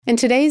In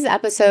today's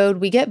episode,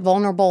 we get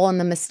vulnerable in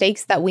the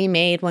mistakes that we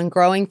made when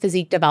growing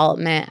physique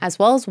development, as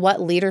well as what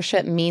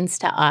leadership means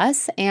to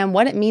us and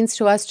what it means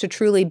to us to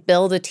truly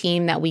build a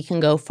team that we can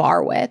go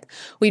far with.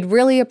 We'd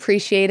really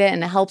appreciate it,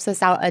 and it helps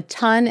us out a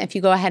ton if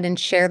you go ahead and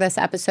share this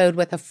episode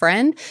with a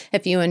friend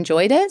if you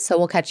enjoyed it. So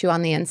we'll catch you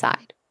on the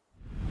inside.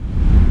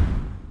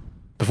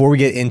 Before we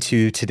get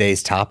into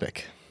today's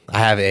topic, I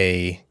have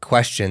a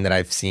question that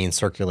I've seen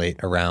circulate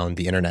around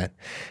the internet,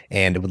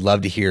 and I would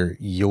love to hear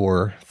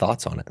your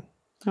thoughts on it.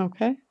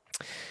 Okay.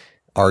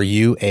 Are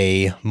you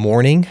a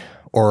morning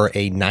or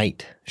a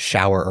night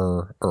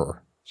showerer?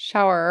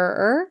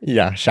 Showerer?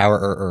 Yeah,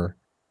 showerer.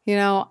 You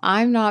know,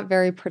 I'm not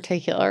very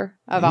particular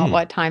about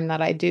what time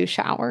that I do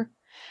shower.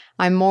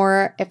 I'm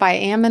more, if I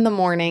am in the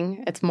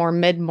morning, it's more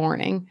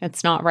mid-morning.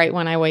 It's not right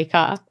when I wake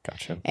up.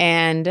 Gotcha.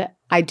 And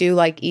I do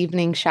like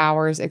evening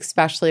showers,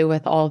 especially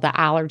with all the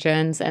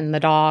allergens and the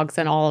dogs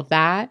and all of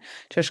that,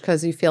 just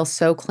because you feel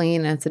so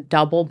clean. And it's a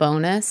double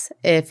bonus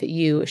if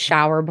you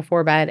shower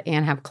before bed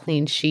and have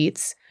clean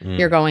sheets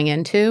you're going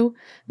into.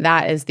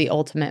 That is the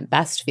ultimate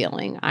best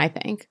feeling, I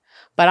think.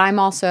 But I'm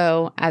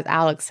also, as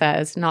Alex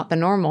says, not the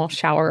normal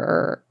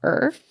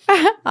showerer.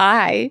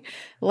 I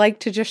like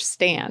to just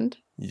stand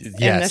in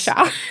the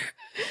shower.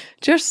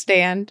 Just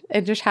stand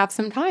and just have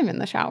some time in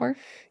the shower.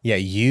 Yeah,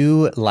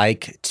 you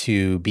like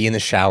to be in the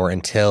shower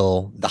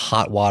until the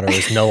hot water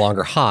is no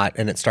longer hot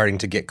and it's starting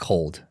to get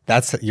cold.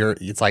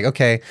 It's like,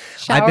 okay,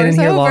 I've been in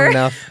here long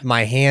enough.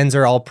 My hands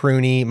are all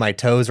pruny. My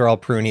toes are all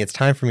pruny. It's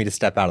time for me to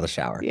step out of the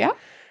shower. Yeah.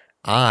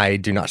 I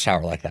do not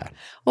shower like that.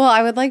 Well,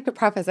 I would like to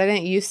preface, I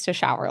didn't used to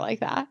shower like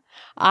that.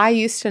 I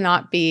used to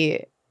not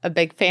be a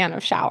big fan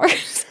of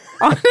showers,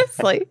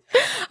 honestly.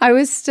 I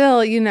was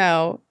still,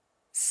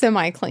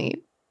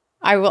 semi-clean.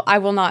 I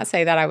will not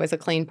say that I was a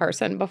clean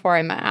person before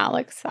I met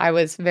Alex. I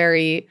was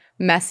very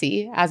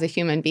messy as a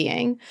human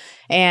being,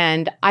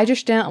 and I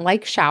just didn't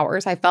like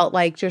showers. I felt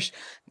like just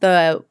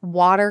the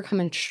water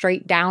coming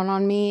straight down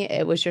on me.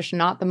 It was just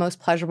not the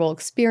most pleasurable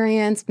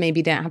experience.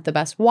 Maybe didn't have the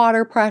best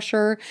water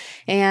pressure,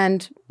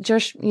 and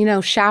just,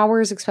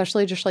 showers,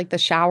 especially just like the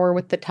shower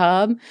with the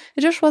tub,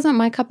 it just wasn't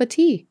my cup of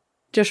tea.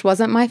 Just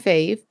wasn't my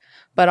fave.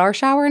 But our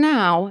shower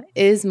now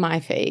is my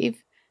fave.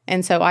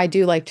 And so I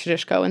do like to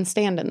just go and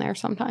stand in there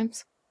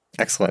sometimes.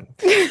 Excellent.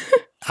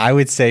 I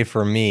would say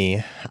for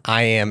me,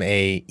 I am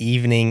a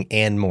evening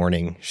and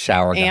morning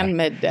shower guy. And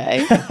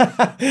midday.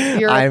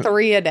 You're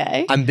 3 a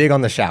day. I'm big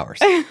on the showers.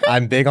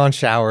 I'm big on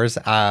showers.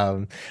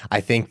 I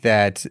think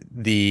that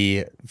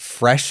the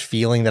fresh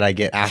feeling that I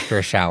get after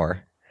a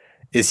shower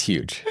is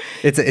huge.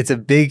 It's a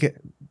big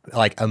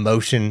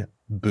emotion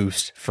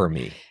boost for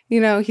me.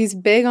 He's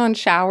big on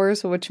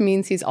showers, which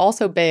means he's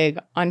also big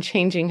on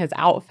changing his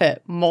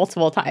outfit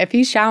multiple times. If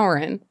he's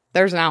showering,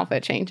 there's an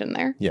outfit change in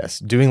there. Yes.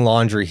 Doing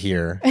laundry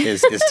here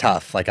is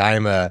tough. I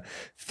am a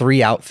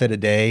 3 outfit a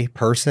day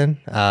person.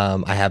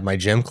 I have my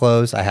gym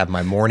clothes, I have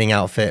my morning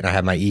outfit, and I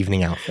have my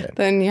evening outfit.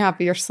 Then you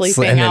have your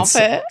sleeping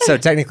outfit. So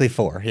technically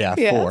 4. Yeah,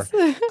 yes.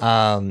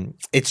 4.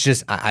 It's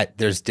just,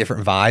 there's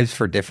different vibes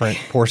for different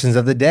portions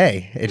of the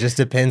day. It just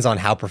depends on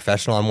how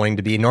professional I'm wanting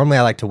to be. Normally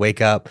I like to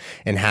wake up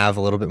and have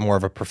a little bit more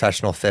of a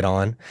professional fit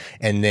on.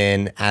 And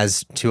then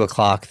as 2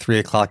 o'clock, 3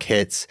 o'clock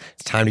hits,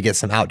 it's time to get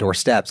some outdoor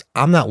steps.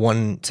 I'm not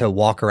one to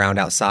walk around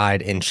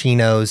outside in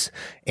chinos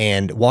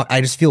and walk.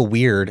 I just feel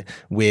weird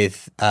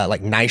with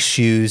nice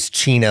shoes,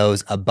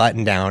 chinos, a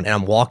button down, and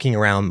I'm walking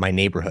around my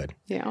neighborhood.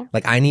 Yeah.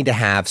 I need to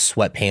have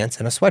sweatpants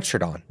and a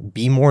sweatshirt on.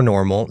 Be more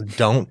normal.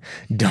 Don't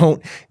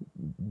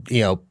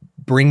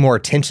bring more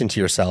attention to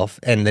yourself.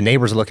 And the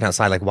neighbors are looking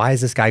outside why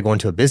is this guy going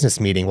to a business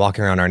meeting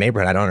walking around our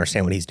neighborhood? I don't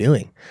understand what he's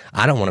doing.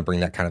 I don't want to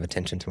bring that kind of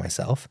attention to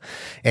myself.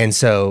 And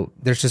so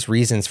there's just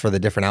reasons for the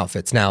different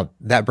outfits. Now,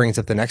 that brings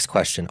up the next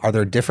question. Are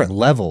there different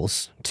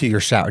levels to your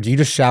shower? Do you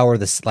just shower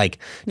do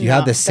you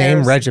have the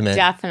same regimen?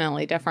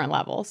 Definitely different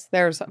levels.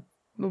 There's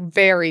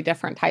very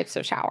different types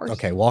of showers.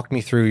 Okay, walk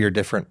me through your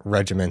different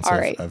regimens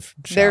of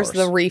showers. There's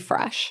the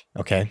refresh.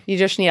 Okay. You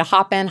just need to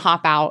hop in,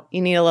 hop out.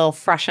 You need a little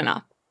freshen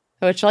up.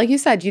 Which, like you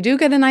said, you do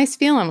get a nice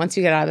feeling once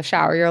you get out of the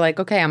shower. You're like,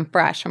 okay, I'm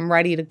fresh. I'm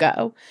ready to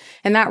go.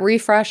 And that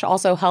refresh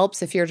also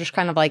helps if you're just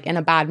kind of in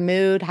a bad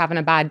mood, having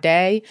a bad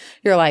day.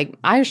 You're like,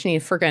 I just need a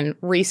freaking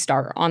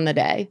restart on the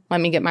day. Let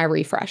me get my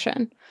refresh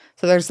in.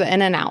 So there's the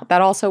in and out.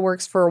 That also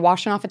works for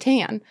washing off a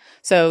tan.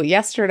 So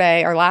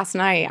yesterday or last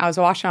night, I was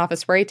washing off a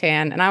spray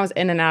tan and I was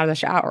in and out of the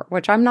shower,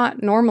 which I'm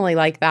not normally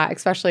like that,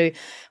 especially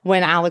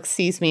when Alex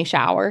sees me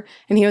shower.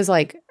 And he was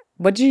like,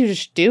 what did you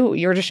just do?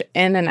 You're just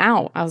in and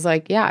out. I was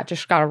like, yeah,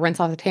 just got to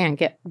rinse off the tan,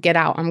 get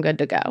out. I'm good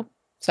to go.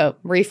 So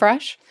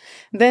refresh.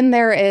 Then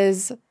there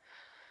is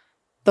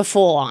the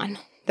full on.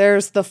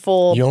 There's the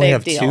full You only big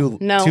have deal.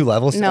 two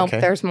levels? No, Okay.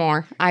 There's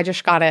more. I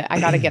got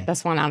to get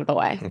this one out of the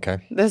way. Okay.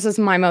 This is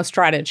my most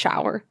dreaded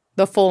shower,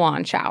 the full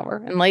on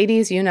shower. And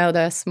ladies, you know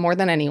this more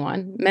than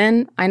anyone.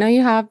 Men, I know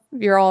you have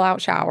your all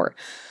out shower,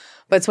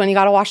 but it's when you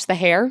got to wash the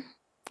hair.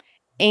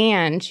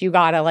 And you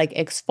got to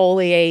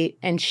exfoliate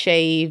and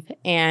shave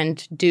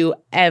and do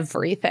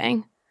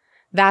everything.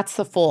 That's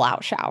the full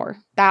out shower.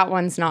 That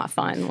one's not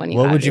fun when you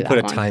What would you do put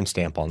a that one.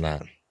 timestamp on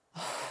that?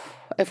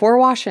 if we're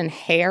washing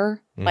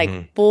hair, like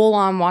Mhm. full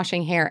on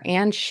washing hair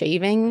and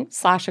shaving /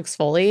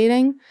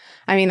 exfoliating,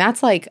 I mean,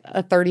 that's like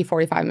a 30,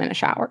 45-minute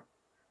shower.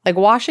 Like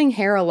washing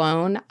hair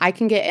alone, I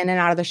can get in and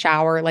out of the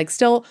shower, like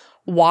still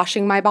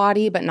washing my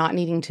body, but not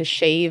needing to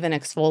shave and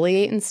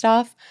exfoliate and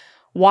stuff.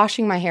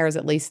 Washing my hair is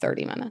at least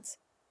 30 minutes.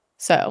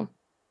 So,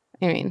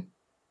 I mean,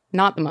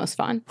 not the most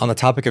fun. On the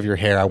topic of your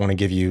hair, I want to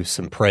give you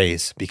some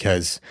praise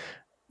because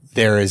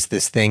there is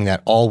this thing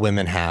that all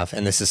women have,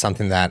 and this is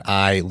something that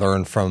I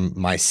learned from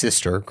my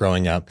sister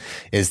growing up,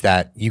 is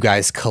that you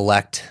guys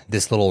collect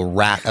this little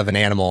rat of an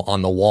animal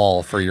on the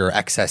wall for your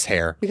excess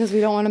hair. Because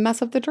we don't want to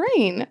mess up the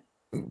drain.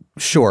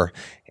 Sure.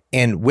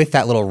 And with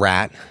that little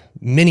rat,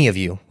 many of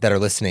you that are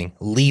listening,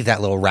 leave that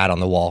little rat on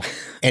the wall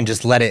and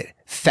just let it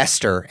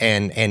fester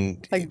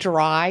and Like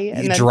dry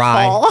and then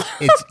dry. fall.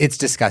 It's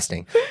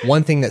disgusting.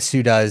 One thing that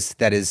Sue does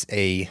that is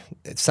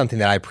something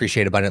that I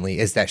appreciate abundantly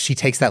is that she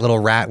takes that little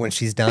rat when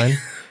she's done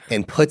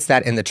and puts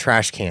that in the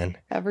trash can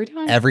Every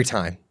time. every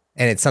time.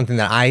 And it's something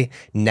that I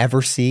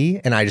never see,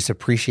 and I just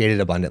appreciate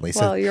it abundantly.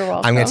 Well, So you're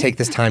welcome. I'm going to take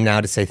this time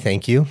now to say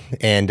thank you.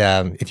 And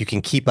if you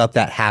can keep up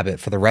that habit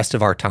for the rest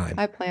of our time,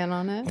 I plan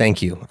on it.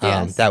 thank you.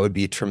 Yes. That would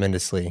be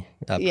tremendously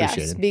appreciated.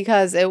 Yes,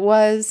 because it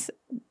was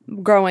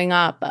growing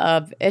up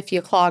of if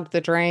you clogged the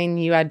drain,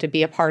 you had to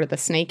be a part of the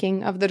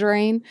snaking of the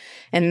drain.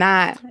 And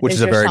that Which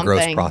is a just very gross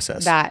something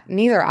process. that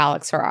neither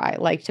Alex or I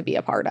like to be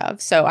a part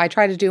of. So I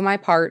try to do my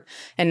part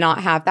and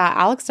not have that.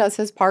 Alex does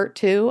his part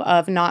too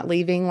of not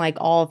leaving like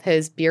all of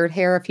his beard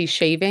hair if he's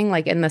shaving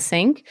like in the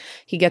sink.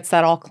 He gets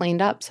that all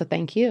cleaned up. So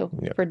thank you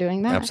for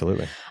doing that.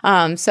 Absolutely.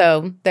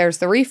 So there's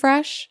the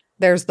refresh,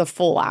 there's the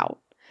full out.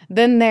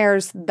 Then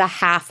there's the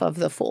half of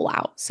the full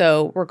out.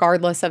 So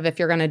regardless of if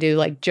you're going to do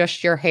like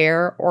just your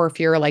hair or if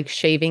you're like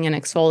shaving and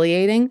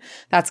exfoliating,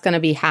 that's going to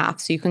be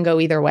half. So you can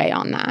go either way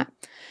on that.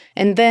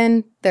 And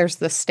then there's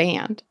the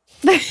stand.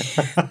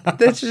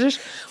 That's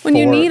just when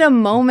you need a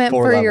moment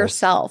for levels.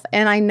 yourself.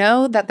 And I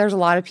know that there's a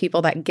lot of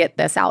people that get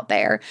this out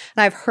there.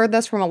 And I've heard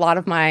this from a lot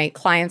of my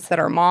clients that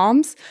are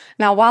moms.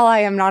 Now, while I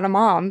am not a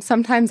mom,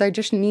 sometimes I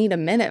just need a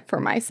minute for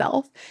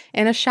myself.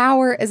 And a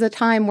shower is a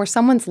time where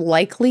someone's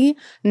likely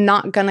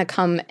not going to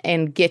come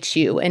and get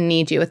you and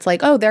need you. It's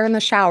like, oh, they're in the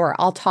shower.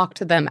 I'll talk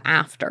to them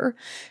after.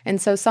 And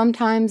so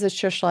sometimes it's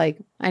just like,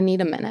 I need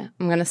a minute.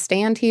 I'm going to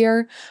stand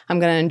here. I'm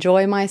going to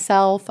enjoy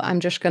myself. I'm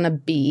just going to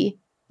be.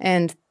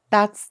 And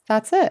that's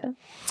it.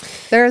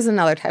 There is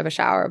another type of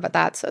shower, but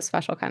that's a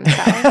special kind of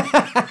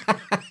shower.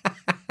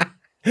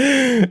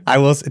 I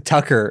will.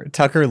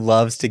 Tucker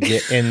loves to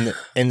get in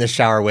the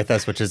shower with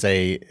us, which is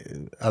a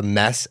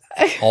mess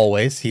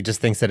always. He just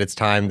thinks that it's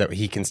time that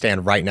he can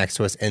stand right next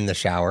to us in the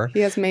shower.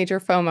 He has major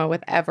FOMO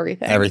with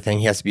everything. Everything.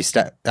 He has to be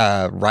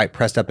right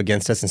pressed up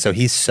against us, and so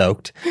he's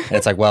soaked. And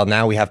it's like, well,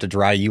 now we have to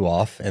dry you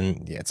off,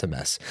 and yeah, it's a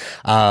mess.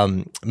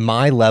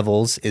 My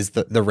levels is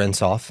the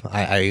rinse off.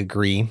 I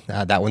agree.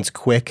 That one's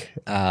quick.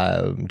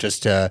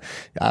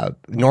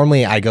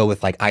 Normally I go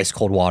with like ice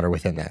cold water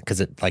within that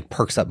because it like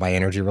perks up my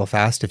energy real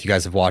fast. If you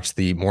guys have watched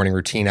the morning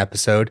routine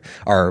episode,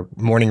 our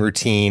morning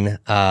routine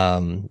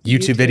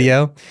YouTube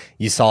video,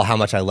 you saw how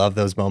much I love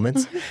those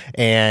moments.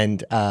 And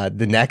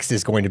the next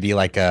is going to be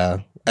like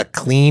a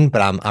clean, but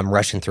I'm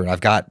rushing through it.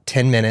 I've got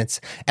 10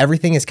 minutes.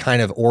 Everything is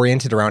kind of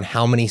oriented around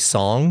how many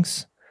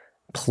songs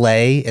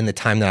play in the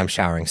time that I'm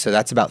showering. So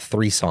that's about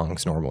 3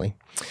 songs normally.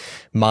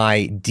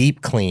 My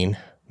deep clean,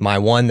 my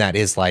one that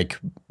is like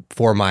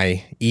for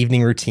my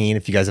evening routine.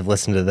 If you guys have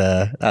listened to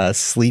the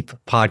sleep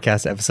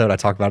podcast episode, I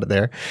talk about it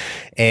there.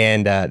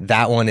 And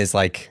that one is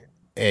like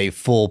a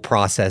full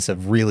process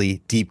of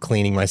really deep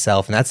cleaning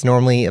myself. And that's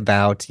normally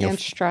about,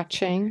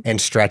 stretching.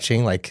 And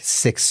stretching, like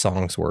 6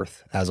 songs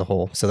worth as a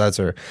whole. So those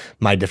are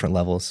my different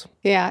levels.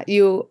 Yeah,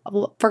 you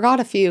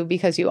forgot a few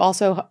because you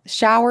also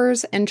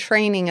showers and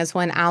training is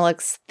when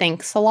Alex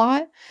thinks a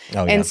lot.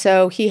 Oh, yeah. And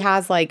so he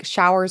has like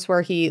showers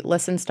where he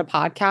listens to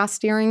podcasts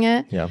during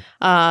it. Yeah.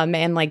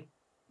 And like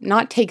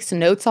not takes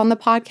notes on the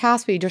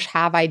podcast, but you just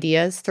have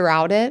ideas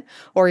throughout it.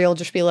 Or you'll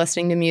just be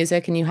listening to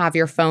music and you have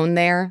your phone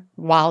there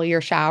while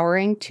you're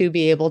showering to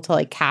be able to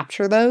like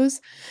capture those.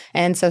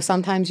 And so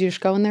sometimes you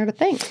just go in there to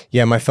think.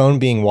 Yeah, my phone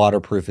being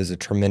waterproof is a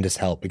tremendous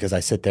help because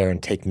I sit there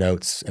and take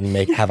notes and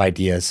have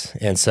ideas.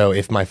 And so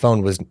if my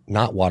phone was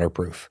not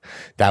waterproof,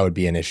 that would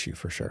be an issue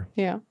for sure.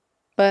 Yeah.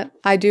 But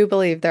I do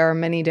believe there are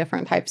many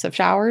different types of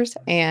showers,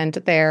 and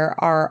there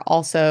are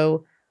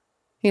also,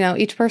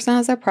 each person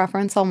has their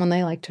preference on when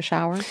they like to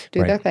shower,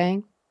 do their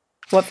thing,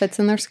 what fits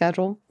in their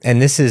schedule.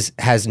 And this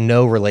has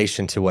no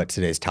relation to what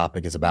today's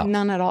topic is about.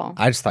 None at all.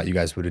 I just thought you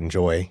guys would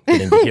enjoy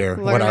getting to hear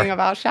learning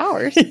about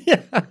showers.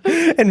 Yeah.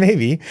 And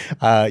maybe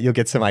you'll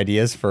get some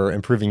ideas for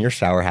improving your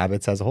shower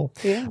habits as a whole.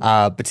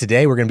 Yeah. But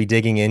today we're going to be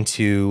digging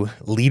into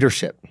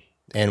leadership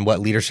and what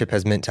leadership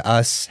has meant to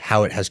us,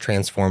 how it has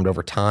transformed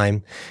over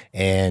time,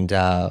 and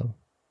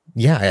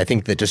Yeah, I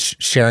think that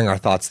just sharing our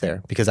thoughts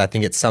there, because I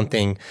think it's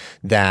something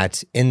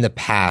that in the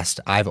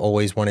past, I've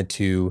always wanted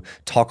to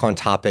talk on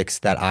topics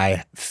that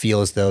I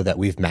feel as though that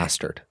we've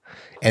mastered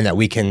and that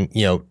we can,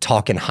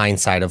 talk in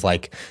hindsight of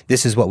like,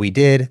 this is what we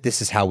did,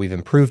 this is how we've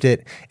improved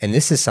it. And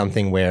this is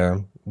something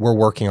where we're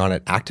working on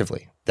it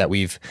actively, that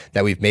we've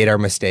made our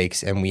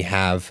mistakes and we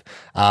have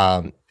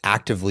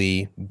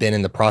actively been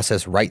in the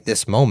process right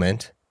this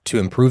moment to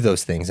improve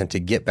those things and to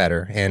get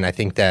better. And I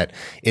think that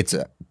it's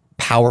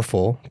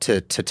powerful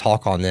to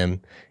talk on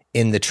them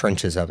in the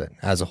trenches of it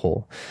as a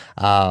whole.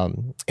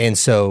 And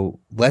so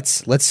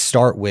let's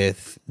start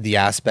with the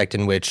aspect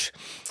in which,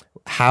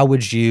 how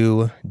would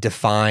you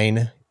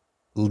define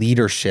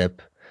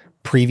leadership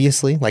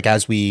previously, like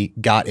as we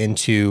got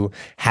into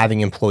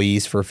having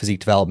employees for physique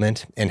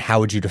development, and how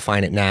would you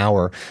define it now,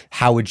 or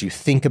how would you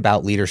think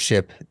about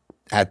leadership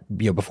at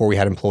before we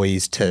had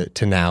employees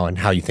to now, and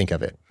how you think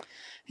of it?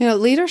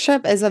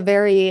 Leadership is a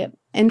very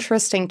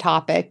interesting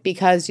topic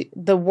because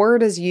the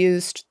word is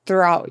used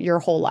throughout your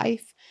whole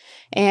life.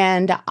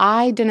 And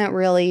I didn't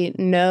really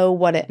know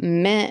what it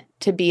meant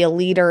to be a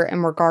leader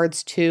in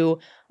regards to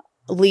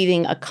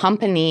leading a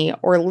company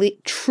or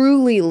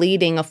truly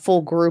leading a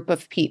full group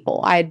of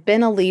people. I had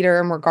been a leader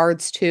in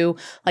regards to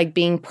like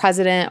being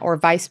president or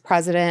vice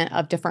president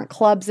of different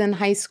clubs in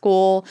high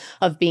school,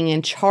 of being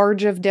in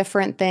charge of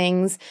different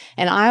things.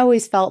 And I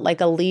always felt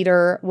like a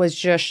leader was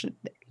just,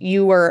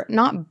 you were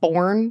not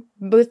born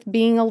with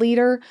being a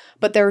leader,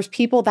 but there was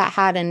people that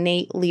had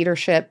innate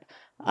leadership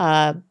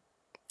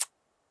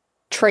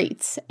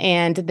traits,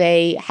 and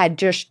they had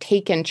just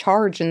taken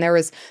charge. And there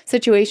was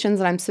situations,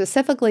 and I'm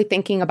specifically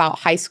thinking about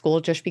high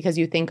school, just because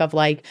you think of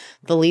like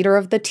the leader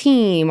of the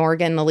team, or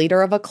again, the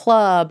leader of a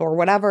club, or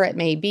whatever it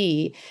may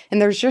be.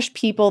 And there's just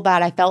people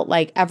that I felt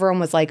like everyone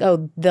was like,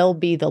 oh, they'll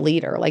be the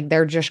leader. Like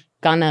they're just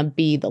gonna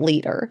be the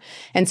leader.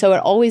 And so it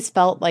always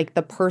felt like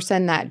the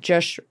person that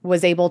just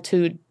was able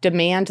to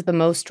demand the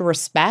most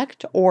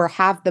respect or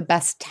have the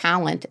best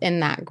talent in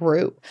that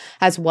group,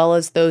 as well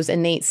as those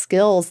innate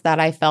skills that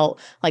I felt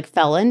like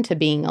fell into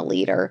being a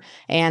leader.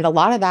 And a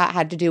lot of that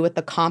had to do with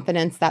the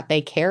confidence that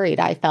they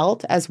carried, I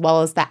felt, as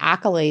well as the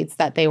accolades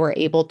that they were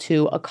able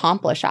to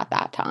accomplish at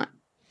that time.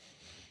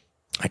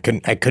 I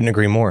couldn't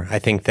agree more. I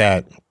think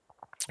that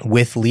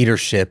with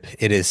leadership,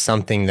 it is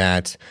something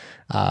that,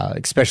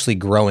 especially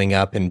growing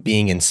up and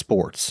being in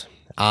sports,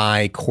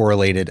 I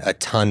correlated a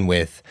ton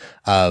with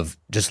of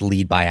just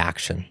lead by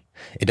action.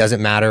 It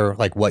doesn't matter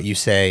like what you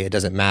say. It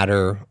doesn't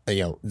matter,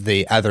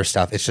 the other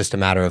stuff. It's just a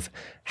matter of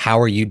how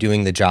are you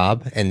doing the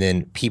job? And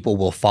then people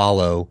will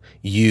follow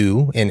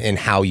you in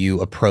how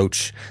you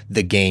approach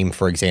the game,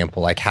 for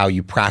example, like how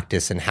you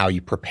practice and how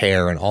you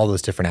prepare and all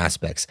those different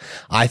aspects.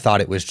 I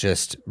thought it was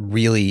just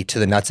really to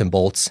the nuts and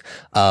bolts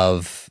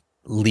of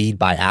lead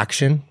by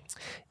action.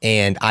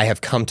 And I have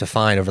come to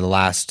find over the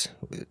last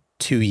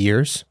 2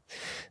 years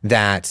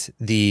that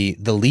the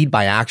lead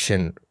by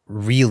action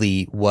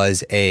really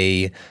was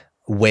a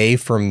way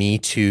for me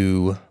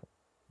to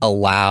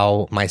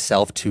allow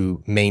myself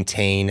to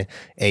maintain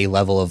a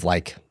level of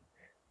like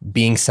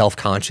being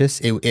self-conscious.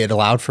 It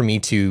allowed for me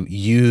to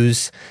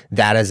use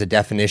that as a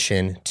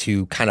definition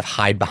to kind of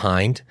hide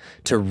behind,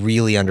 to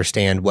really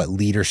understand what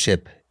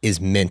leadership is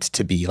meant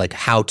to be, like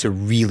how to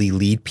really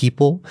lead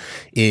people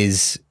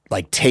is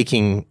like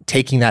taking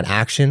that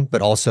action,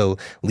 but also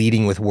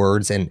leading with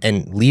words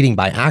and leading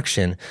by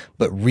action,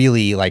 but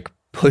really like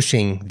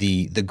pushing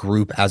the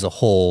group as a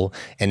whole,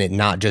 and it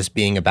not just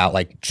being about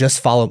like,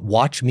 just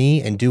watch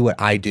me and do what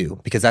I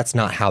do, because that's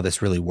not how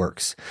this really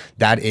works.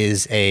 That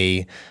is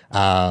a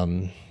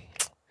kind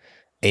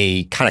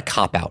of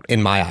cop-out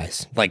in my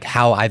eyes. Like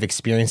how I've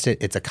experienced it,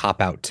 it's a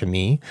cop-out to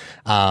me.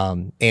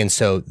 And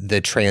so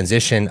the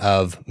transition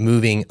of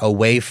moving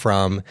away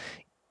from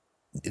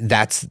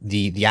that's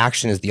the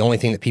action is the only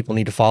thing that people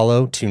need to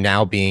follow, to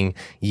now being,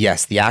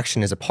 yes, the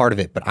action is a part of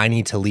it, but I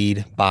need to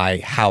lead by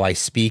how I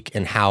speak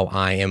and how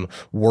I am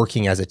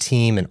working as a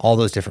team, and all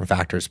those different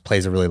factors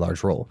plays a really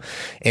large role.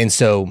 And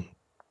so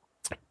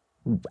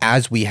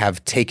as we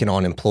have taken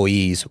on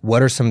employees,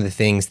 what are some of the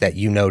things that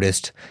you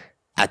noticed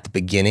at the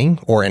beginning,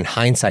 or in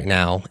hindsight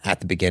now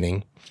at the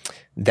beginning,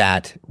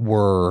 that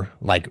were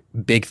like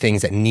big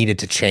things that needed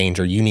to change,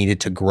 or you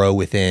needed to grow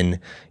within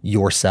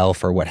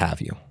yourself, or what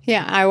have you?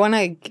 Yeah, I want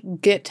to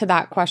get to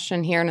that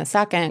question here in a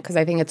second, because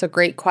I think it's a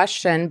great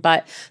question.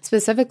 But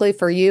specifically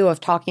for you, of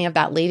talking of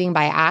that leading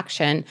by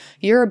action,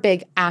 you're a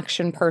big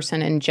action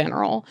person in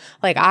general.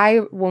 Like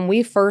when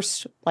we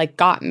first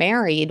got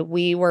married,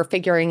 we were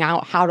figuring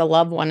out how to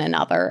love one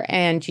another,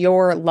 and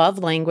your love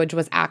language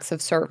was acts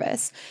of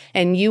service.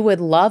 And you would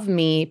love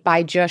me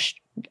by just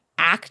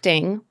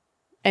acting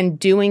and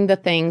doing the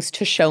things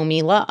to show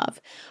me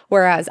love.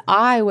 Whereas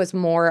I was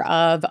more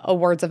of a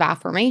words of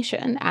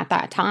affirmation at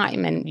that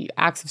time, and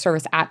acts of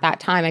service at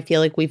that time. I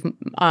feel like we've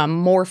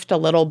morphed a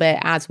little bit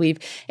as we've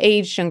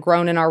aged and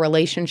grown in our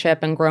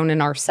relationship and grown in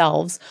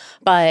ourselves.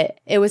 But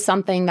it was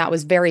something that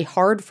was very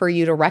hard for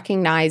you to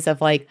recognize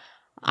of like,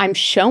 I'm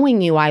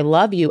showing you I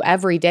love you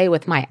every day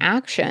with my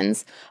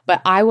actions,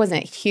 but I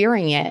wasn't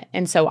hearing it.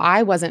 And so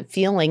I wasn't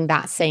feeling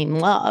that same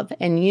love.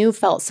 And you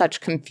felt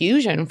such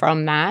confusion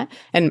from that,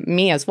 and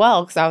me as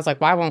well, because I was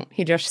like, why won't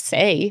he just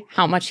say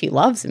how much he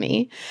loves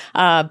me?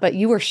 But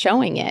you were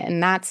showing it.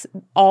 And that's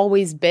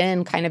always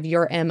been kind of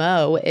your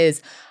MO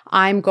is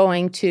I'm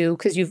going to,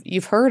 because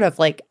you've heard of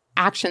like,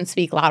 actions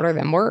speak louder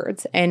than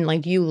words. And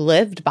like you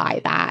lived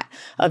by that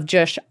of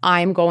just,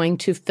 I'm going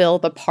to fill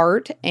the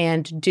part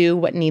and do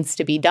what needs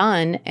to be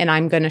done. And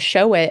I'm going to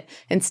show it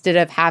instead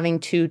of having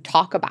to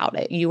talk about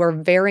it. You are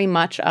very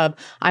much of,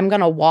 I'm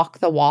going to walk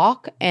the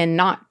walk and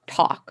not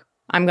talk.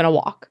 I'm going to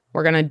walk.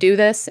 We're going to do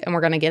this and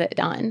we're going to get it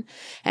done.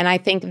 And I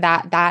think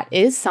that that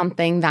is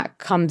something that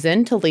comes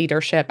into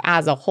leadership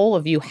as a whole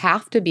of you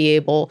have to be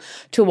able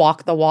to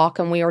walk the walk.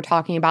 And we were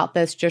talking about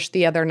this just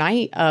the other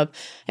night of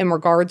in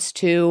regards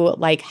to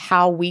like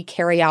how we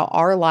carry out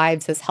our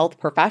lives as health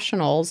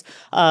professionals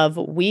of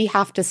we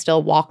have to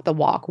still walk the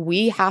walk.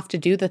 We have to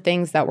do the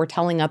things that we're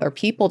telling other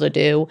people to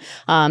do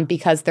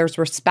because there's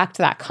respect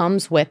that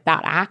comes with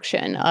that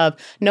action of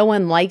no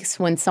one likes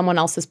when someone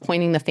else is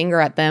pointing the finger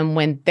at them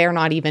when they're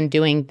not even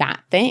doing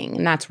that thing.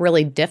 And that's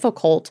really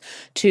difficult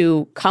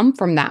to come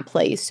from that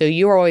place. So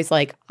you're always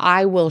like,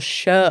 I will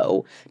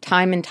show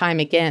time and time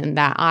again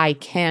that I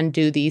can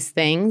do these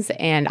things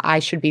and I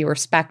should be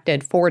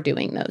respected for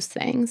doing those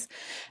things.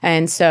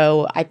 And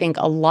so I think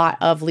a lot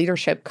of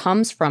leadership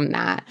comes from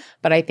that.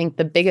 But I think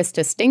the biggest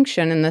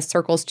distinction, and this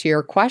circles to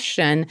your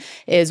question,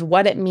 is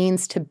what it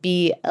means to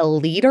be a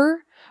leader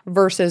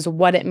versus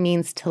what it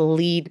means to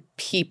lead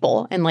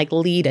people and like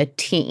lead a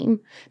team.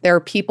 There are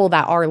people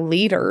that are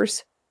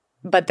leaders,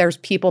 but there's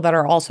people that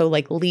are also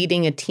like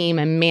leading a team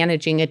and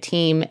managing a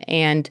team.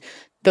 And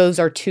those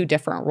are two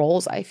different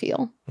roles, I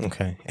feel.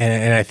 Okay.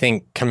 And I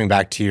think coming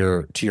back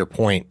to your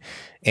point,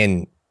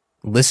 and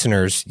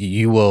listeners,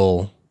 you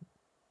will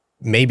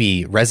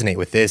maybe resonate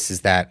with this,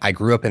 is that I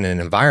grew up in an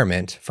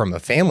environment from a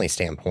family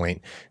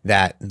standpoint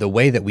that the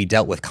way that we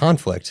dealt with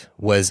conflict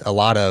was a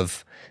lot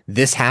of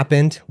this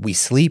happened, we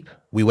sleep,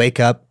 we wake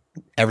up,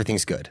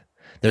 everything's good.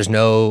 There's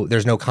no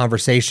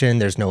conversation.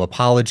 There's no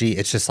apology.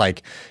 It's just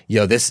like,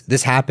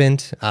 this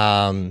happened.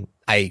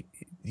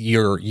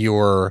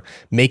 You're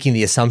making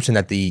the assumption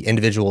that the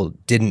individual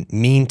didn't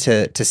mean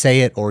to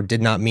say it or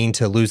did not mean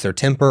to lose their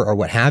temper or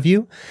what have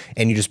you.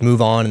 And you just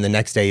move on and the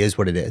next day is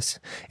what it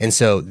is. And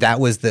so that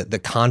was the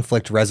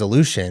conflict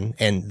resolution.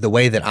 And the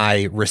way that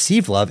I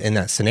received love in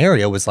that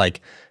scenario was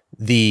like,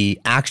 the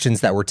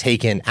actions that were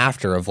taken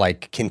after of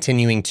like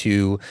continuing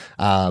to,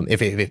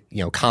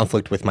 if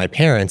conflict with my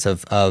parents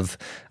of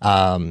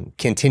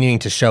continuing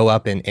to show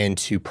up and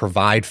to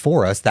provide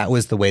for us, that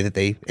was the way that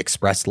they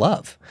expressed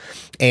love.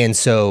 And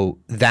so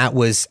that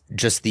was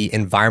just the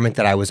environment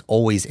that I was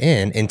always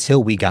in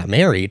until we got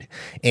married.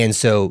 And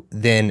so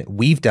then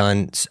we've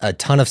done a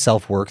ton of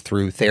self-work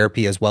through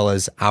therapy as well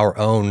as our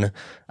own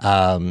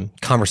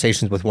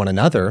conversations with one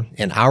another,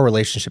 and our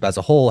relationship as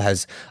a whole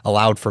has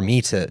allowed for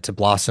me to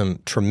blossom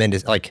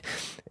tremendous. Like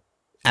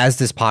as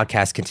this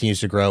podcast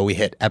continues to grow, we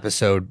hit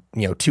episode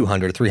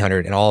 200,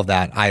 300, and all of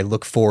that. I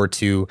look forward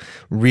to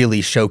really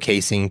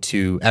showcasing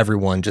to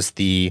everyone just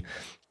the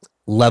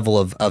level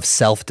of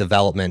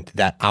self-development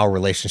that our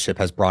relationship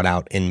has brought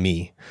out in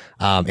me,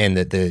 and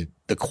the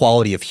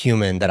quality of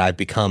human that I've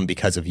become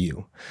because of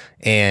you.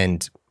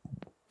 And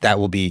that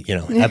will be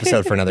an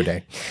episode for another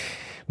day.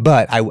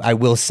 But I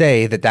will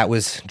say that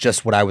was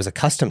just what I was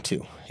accustomed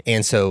to.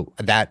 And so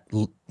that,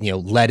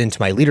 led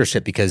into my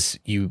leadership, because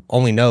you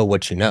only know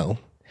what you know.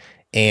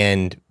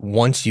 And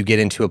once you get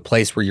into a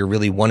place where you're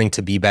really wanting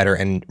to be better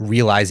and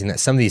realizing that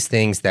some of these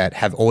things that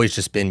have always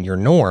just been your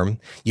norm,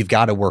 you've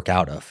got to work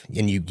out of,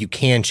 and you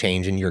can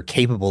change and you're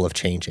capable of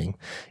changing,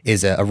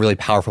 is a really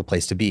powerful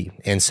place to be.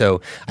 And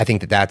so I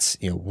think that's,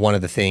 one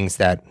of the things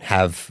that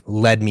have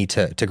led me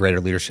to greater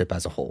leadership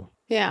as a whole.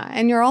 Yeah.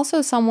 And you're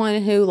also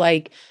someone who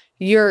like,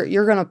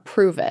 you're going to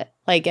prove it.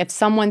 Like if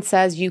someone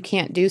says you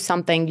can't do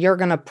something, you're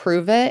going to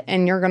prove it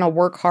and you're going to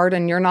work hard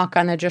and you're not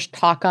going to just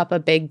talk up a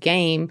big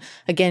game.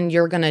 Again,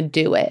 you're going to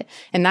do it.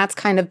 And that's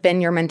kind of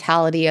been your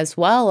mentality as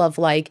well of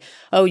like,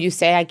 oh, you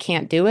say I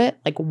can't do it?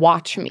 Like,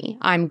 watch me.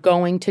 I'm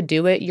going to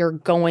do it. You're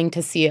going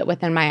to see it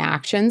within my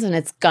actions and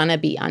it's going to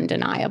be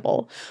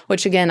undeniable,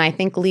 which again, I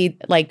think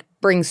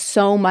brings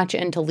so much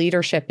into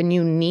leadership, and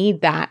you need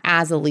that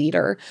as a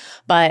leader.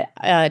 But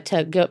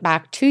to go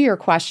back to your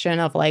question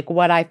of like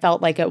what I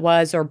felt like it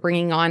was, or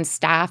bringing on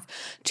staff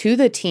to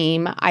the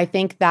team, I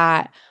think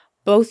that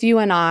both you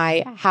and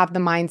I have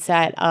the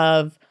mindset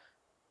of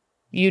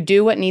you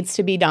do what needs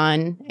to be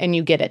done and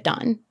you get it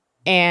done,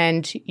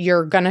 and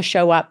you're going to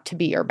show up to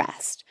be your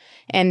best.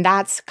 And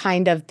that's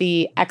kind of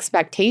the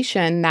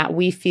expectation that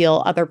we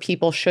feel other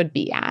people should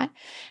be at.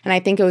 And I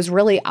think it was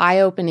really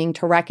eye-opening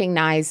to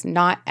recognize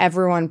not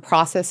everyone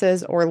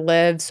processes or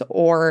lives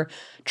or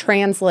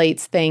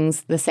translates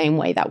things the same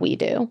way that we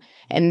do.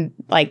 And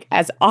like,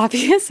 as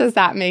obvious as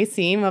that may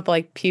seem, of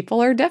like,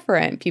 people are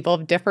different, people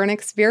have different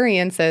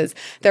experiences,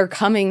 they're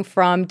coming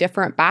from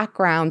different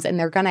backgrounds, and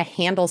they're going to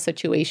handle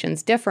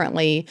situations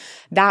differently.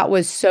 That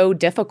was so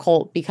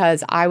difficult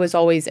because I was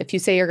always, if you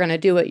say you're going to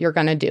do it, you're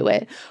going to do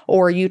it.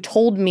 Or you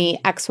told me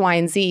X, Y,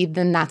 and Z,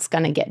 then that's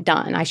going to get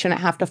done. I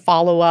shouldn't have to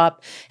follow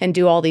up and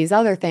do all these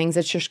other things.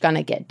 It's just going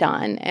to get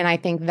done. And I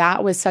think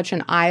that was such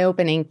an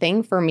eye-opening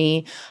thing for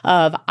me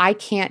of, I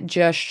can't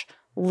just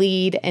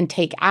lead and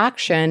take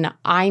action.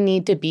 I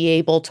need to be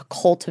able to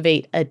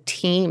cultivate a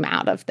team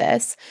out of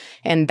this.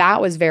 And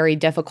that was very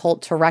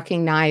difficult to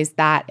recognize,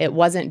 that it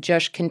wasn't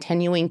just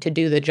continuing to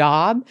do the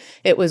job.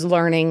 It was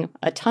learning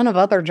a ton of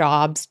other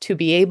jobs to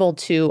be able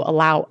to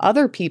allow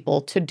other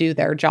people to do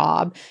their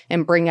job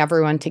and bring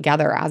everyone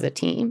together as a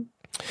team.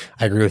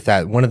 I agree with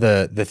that. One of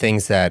the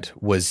things that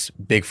was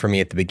big for me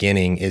at the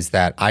beginning is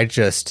that I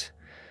just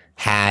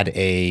had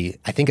I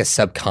think a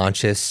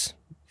subconscious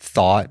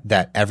thought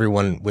that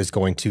everyone was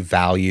going to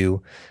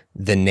value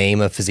the name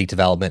of physique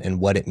development and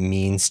what it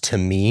means to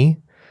me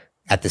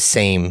at the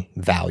same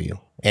value.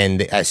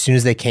 And as soon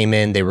as they came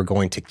in, they were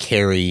going to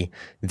carry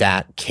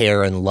that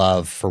care and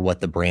love for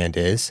what the brand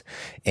is.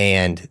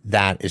 And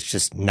that is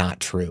just not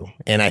true.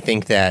 And I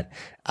think that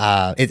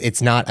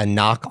it's not a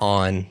knock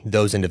on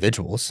those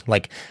individuals.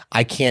 Like,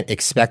 I can't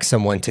expect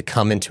someone to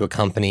come into a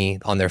company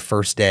on their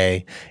first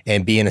day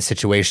and be in a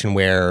situation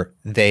where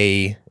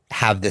they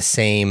have the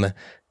same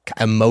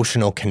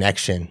emotional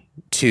connection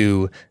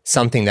to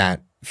something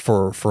that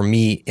for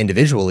me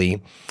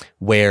individually,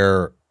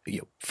 where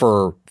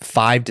for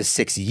 5 to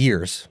 6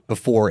 years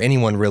before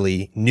anyone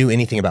really knew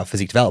anything about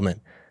physique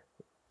development,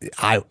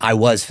 I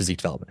was physique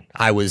development.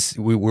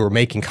 We were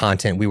making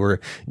content, we were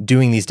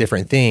doing these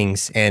different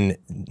things, and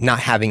not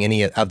having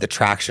any of the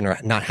traction, or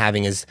not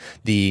having as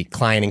the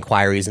client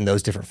inquiries and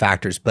those different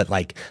factors, but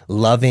like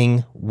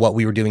loving what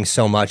we were doing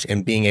so much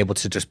and being able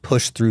to just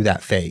push through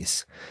that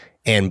phase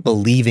and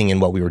believing in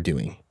what we were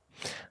doing.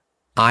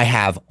 I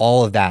have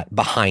all of that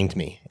behind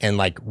me, and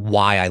like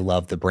why I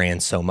love the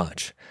brand so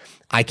much.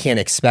 I can't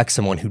expect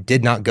someone who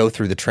did not go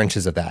through the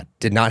trenches of that,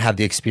 did not have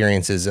the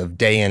experiences of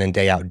day in and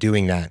day out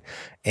doing that,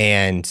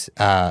 and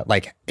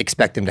like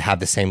expect them to have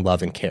the same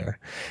love and care.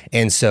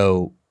 And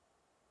so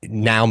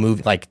now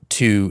move like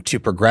to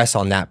progress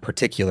on that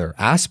particular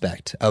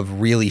aspect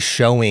of really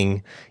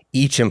showing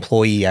each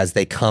employee as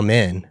they come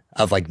in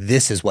of like,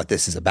 this is what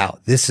this is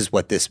about. This is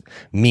what this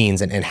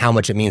means, and how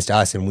much it means to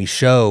us. And we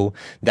show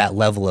that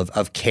level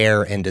of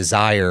care and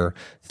desire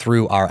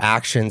through our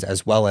actions,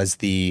 as well as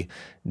the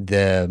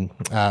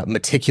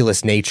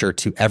meticulous nature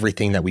to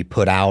everything that we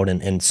put out,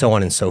 and so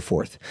on and so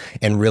forth,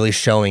 and really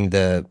showing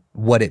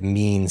what it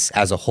means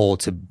as a whole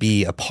to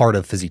be a part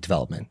of physique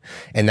development.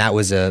 And that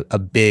was a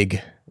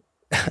big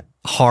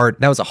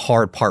that was a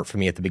hard part for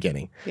me at the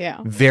beginning. Yeah.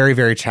 Very,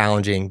 very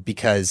challenging,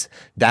 because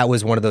that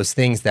was one of those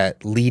things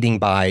that, leading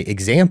by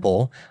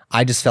example,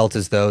 I just felt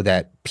as though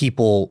that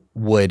people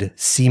would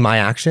see my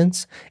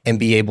actions and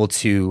be able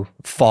to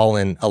fall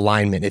in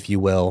alignment, if you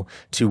will,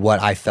 to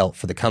what I felt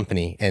for the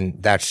company. And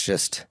that's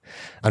just,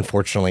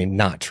 unfortunately,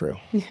 not true.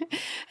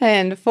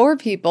 And for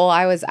people,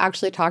 I was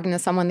actually talking to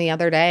someone the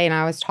other day, and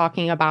I was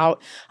talking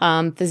about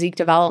physique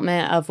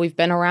development. We've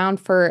been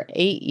around for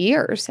 8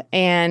 years,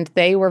 and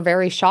they were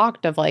very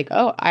shocked of like,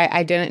 oh,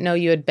 I didn't know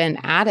you had been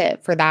at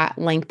it for that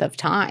length of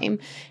time.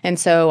 And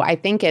so I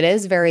think it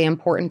is very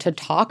important to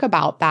talk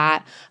about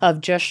that, of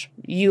just,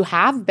 you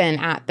have been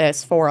at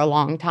this for a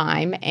long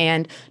time,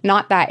 and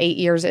not that 8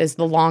 years is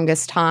the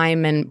longest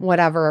time, and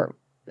whatever,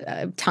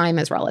 time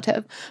is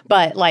relative,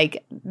 but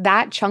like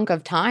that chunk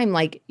of time,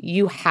 like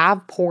you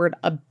have poured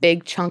a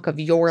big chunk of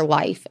your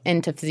life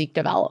into physique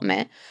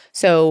development.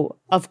 So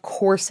of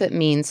course it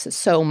means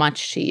so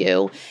much to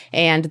you,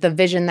 and the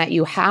vision that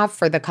you have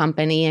for the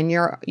company, and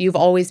you've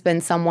always been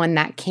someone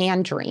that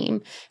can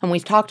dream. And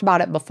we've talked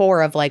about it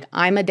before of like,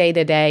 I'm a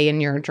day-to-day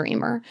and you're a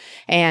dreamer,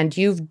 and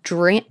you've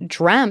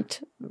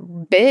dreamt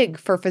big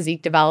for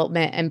physique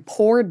development and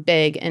poured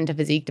big into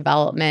physique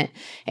development.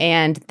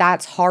 And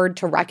that's hard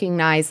to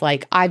recognize.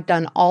 Like, I've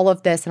done all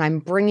of this and I'm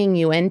bringing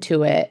you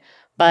into it,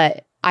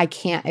 but I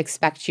can't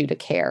expect you to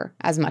care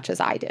as much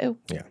as I do.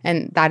 Yeah.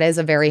 And that is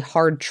a very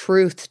hard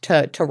truth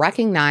to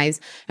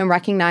recognize, and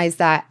recognize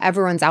that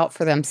everyone's out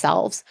for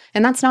themselves.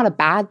 And that's not a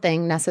bad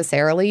thing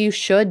necessarily. You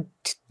should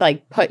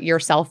like put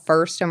yourself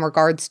first in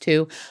regards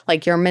to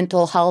like your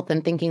mental health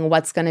and thinking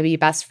what's going to be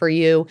best for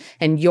you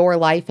and your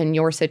life and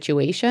your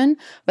situation.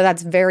 But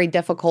that's very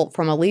difficult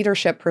from a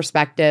leadership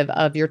perspective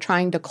of, you're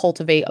trying to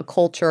cultivate a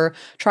culture,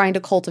 trying to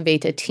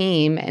cultivate a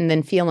team, and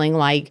then feeling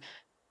like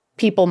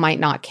people might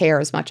not care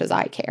as much as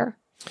I care.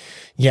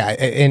 Yeah,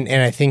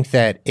 and I think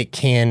that it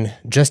can,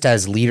 just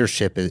as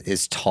leadership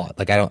is taught.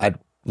 Like,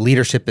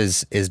 leadership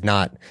is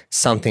not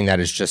something that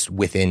is just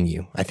within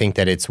you. I think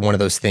that it's one of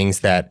those things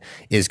that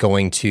is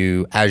going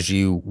to, as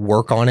you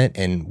work on it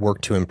and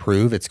work to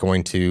improve, it's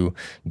going to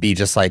be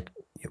just like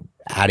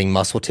adding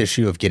muscle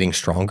tissue of getting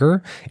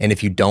stronger. And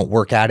if you don't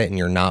work at it and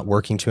you're not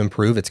working to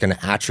improve, it's going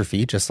to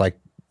atrophy, just like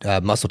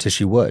muscle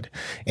tissue would.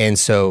 And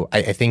so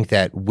I think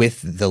that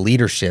with the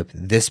leadership,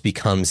 this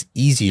becomes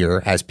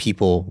easier as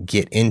people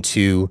get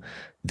into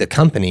the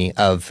company,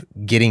 of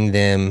getting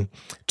them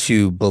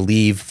to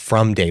believe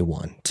from day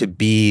one, to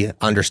be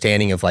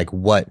understanding of like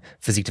what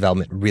physique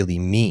development really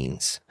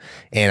means.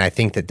 And I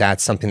think that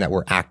that's something that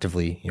we're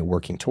actively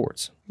working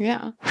towards.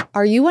 Yeah.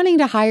 Are you wanting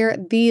to hire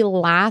the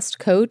last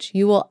coach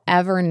you will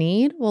ever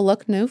need? Well,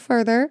 look no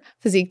further.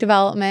 Physique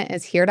Development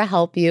is here to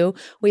help you.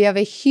 We have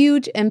a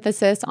huge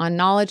emphasis on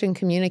knowledge and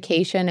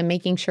communication and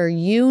making sure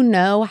you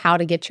know how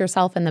to get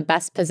yourself in the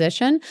best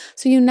position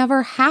so you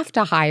never have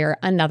to hire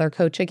another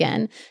coach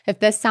again. If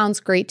this sounds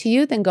great to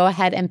you, then go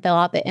ahead and fill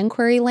out the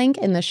inquiry link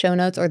in the show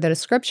notes or the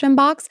description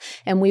box,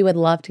 and we would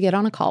love to get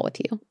on a call with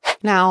you.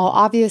 Now,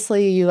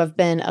 obviously, you have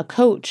been a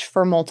coach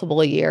for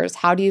multiple years.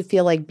 How do you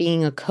feel like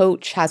being a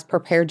coach has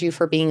prepared you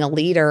for being a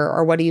leader,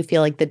 or what do you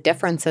feel like the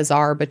differences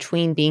are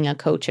between being a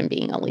coach and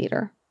being a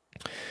leader?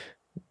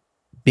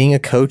 Being a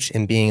coach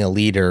and being a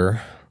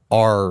leader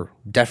are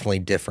definitely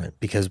different,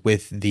 because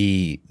with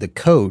the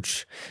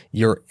coach,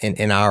 you're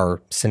in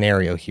our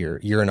scenario here,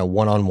 you're in a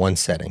one-on-one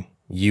setting.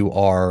 You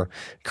are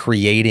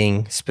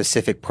creating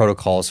specific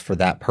protocols for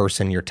that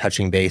person. You're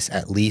touching base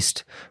at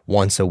least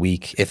once a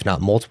week, if not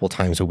multiple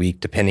times a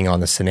week, depending on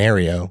the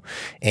scenario.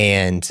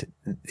 And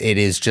it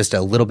is just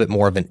a little bit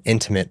more of an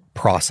intimate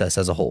process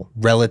as a whole,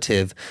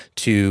 relative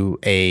to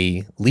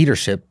a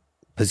leadership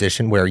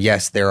position where,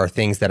 yes, there are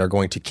things that are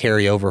going to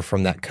carry over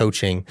from that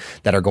coaching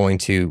that are going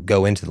to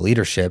go into the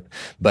leadership.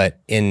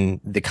 But in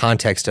the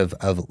context of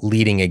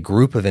leading a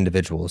group of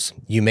individuals,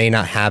 you may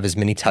not have as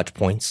many touch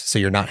points. So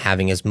you're not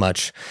having as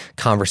much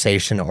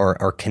conversation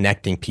or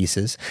connecting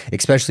pieces,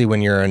 especially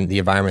when you're in the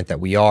environment that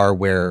we are,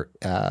 where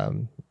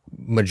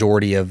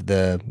majority of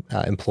the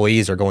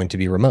employees are going to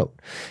be remote.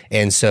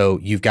 And so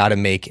you've got to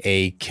make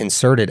a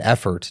concerted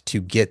effort to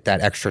get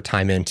that extra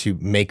time in to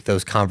make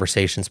those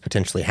conversations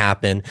potentially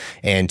happen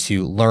and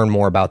to learn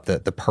more about the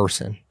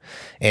person.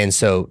 And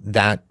so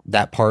that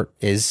part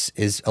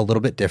is a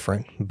little bit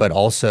different, but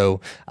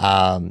also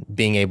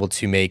being able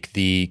to make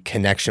the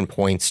connection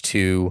points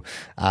to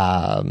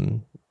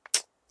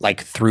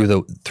like through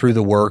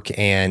the work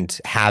and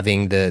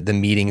having the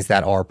meetings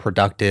that are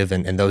productive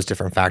and those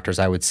different factors,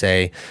 I would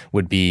say,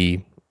 would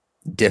be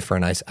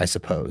different, I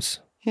suppose.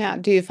 Yeah.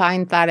 Do you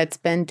find that it's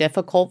been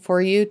difficult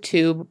for you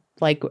to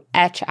like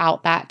etch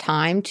out that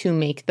time to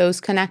make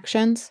those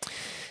connections?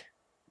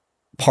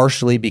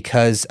 Partially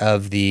because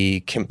of the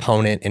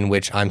component in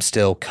which I'm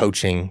still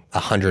coaching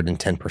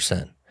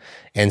 110%.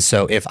 And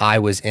so if I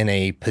was in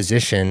a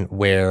position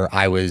where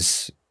I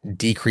was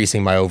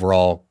decreasing my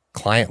overall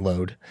client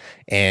load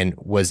and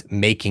was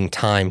making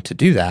time to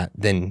do that,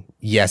 then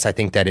yes, I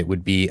think that it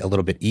would be a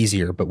little bit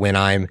easier. But when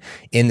I'm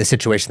in the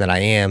situation that I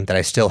am, that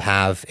I still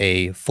have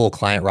a full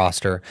client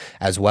roster,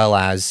 as well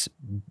as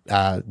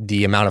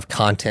the amount of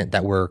content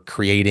that we're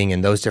creating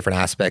and those different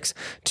aspects,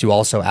 to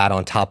also add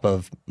on top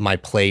of my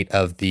plate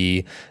of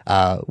the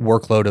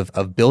workload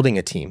of building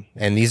a team.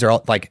 And these are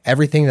all like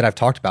everything that I've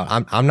talked about.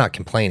 I'm not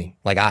complaining.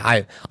 Like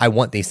I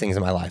want these things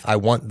in my life. I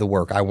want the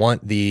work. I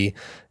want the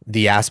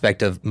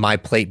aspect of my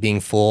plate being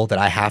full, that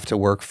I have to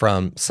work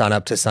from sun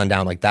up to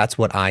sundown. Like that's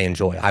what I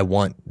enjoy. I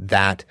want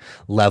that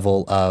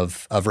level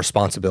of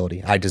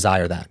responsibility. I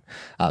desire that.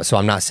 So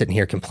I'm not sitting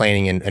here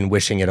complaining and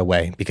wishing it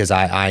away, because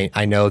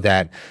I know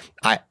that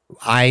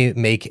I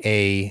make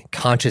a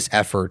conscious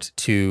effort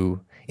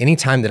to,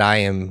 anytime that I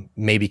am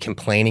maybe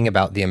complaining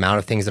about the amount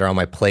of things that are on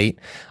my plate,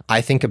 I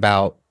think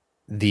about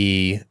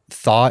the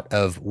thought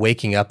of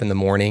waking up in the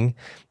morning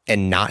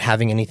and not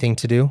having anything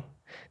to do.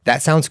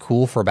 That sounds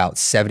cool for about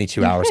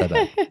 72 hours, I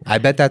bet. I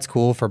bet that's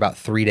cool for about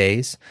 3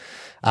 days.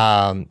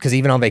 Because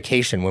even on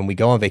vacation, when we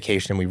go on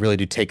vacation and we really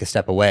do take a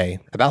step away,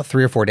 about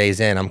 3 or 4 days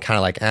in, I'm kind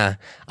of like,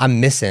 I'm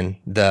missing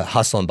the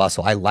hustle and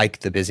bustle. I like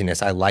the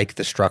busyness. I like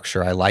the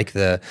structure. I like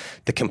the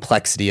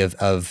complexity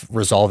of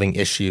resolving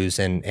issues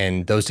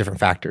and those different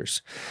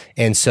factors.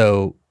 And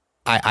so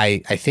I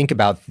think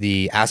about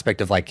the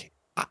aspect of like,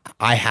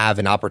 I have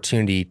an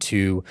opportunity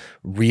to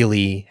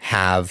really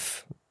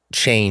have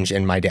change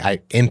in my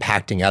day,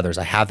 impacting others.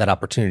 I have that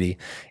opportunity.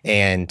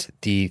 And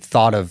the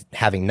thought of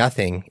having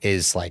nothing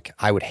is like,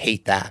 I would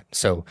hate that.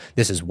 So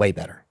this is way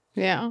better.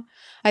 Yeah.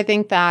 I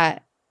think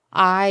that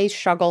I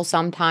struggle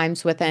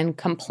sometimes within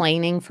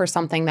complaining for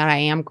something that I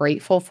am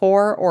grateful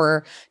for,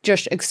 or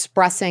just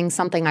expressing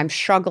something I'm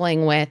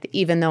struggling with,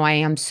 even though I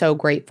am so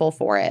grateful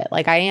for it.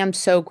 Like I am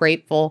so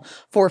grateful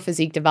for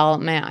physique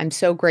development. I'm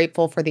so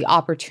grateful for the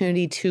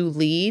opportunity to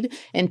lead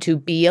and to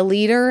be a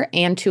leader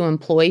and to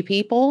employ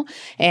people.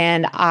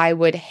 And I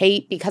would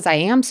hate, because I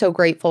am so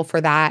grateful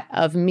for that,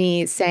 of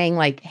me saying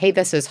like, hey,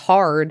 this is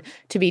hard,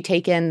 to be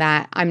taken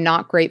that I'm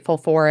not grateful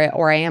for it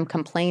or I am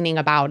complaining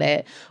about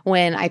it,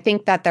 when I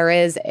think that there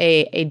is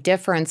a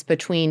difference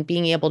between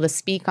being able to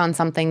speak on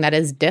something that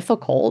is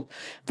difficult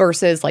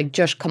versus like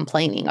just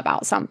complaining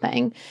about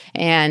something.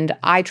 And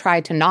I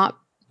try to not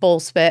bull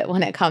spit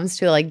when it comes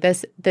to like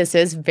this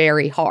is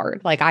very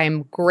hard. Like I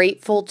am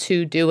grateful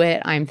to do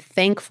it. I'm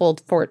thankful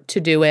to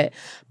do it,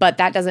 but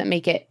that doesn't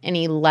make it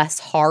any less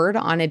hard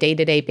on a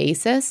day-to-day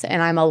basis.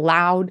 And I'm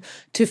allowed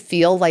to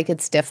feel like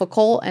it's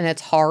difficult and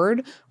it's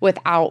hard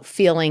without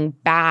feeling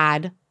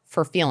bad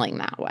for feeling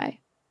that way.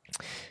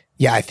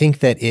 Yeah, I think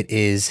that it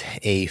is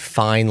a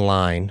fine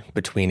line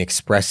between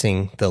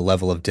expressing the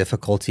level of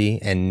difficulty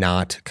and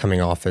not coming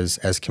off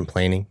as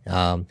complaining.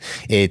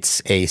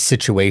 It's a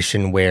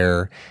situation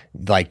where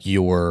like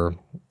your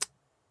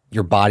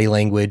body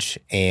language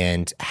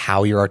and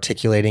how you're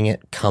articulating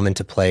it come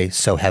into play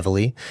so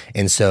heavily.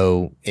 And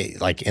so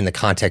like in the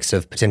context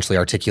of potentially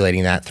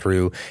articulating that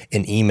through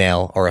an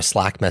email or a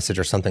Slack message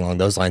or something along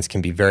those lines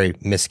can be very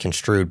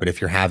misconstrued. But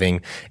if you're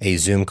having a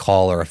Zoom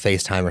call or a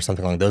FaceTime or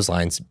something along those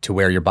lines to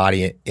where your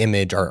body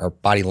image or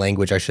body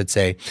language, I should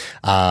say,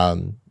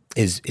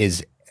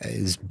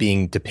 is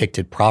being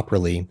depicted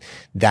properly,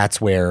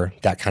 that's where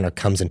that kind of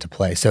comes into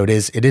play. So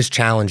it is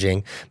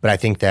challenging, but I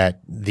think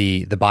that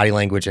the body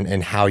language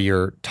and how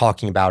you're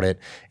talking about it,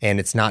 and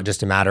it's not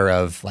just a matter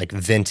of like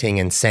venting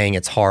and saying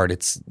it's hard,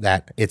 it's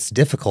that it's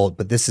difficult,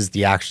 but these are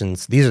the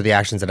actions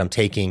that I'm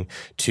taking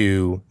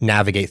to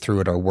navigate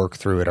through it or work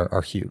through it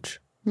are huge.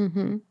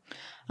 Mm-hmm.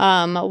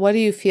 What do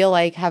you feel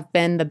like have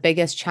been the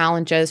biggest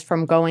challenges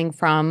from going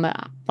from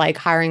like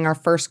hiring our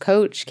first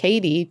coach,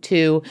 Katie,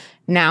 to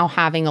now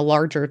having a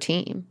larger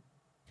team?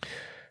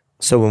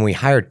 So when we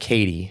hired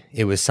Katie,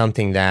 it was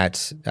something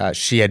that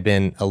she had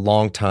been a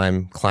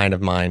longtime client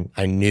of mine.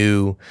 I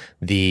knew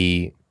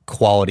the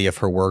quality of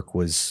her work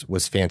was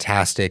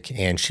fantastic,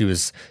 and she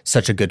was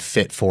such a good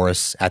fit for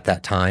us at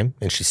that time.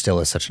 And she still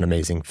is such an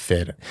amazing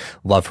fit.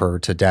 Love her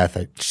to death.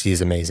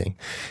 She's amazing.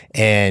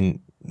 And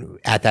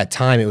at that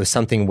time, it was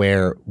something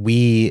where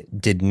we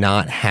did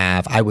not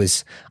have, I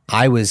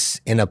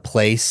was in a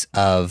place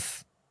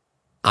of,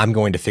 I'm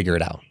going to figure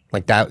it out.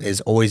 Like that has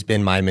always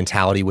been my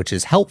mentality, which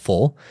is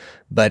helpful,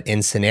 but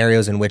in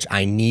scenarios in which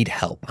I need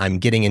help, I'm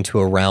getting into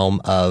a realm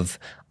of,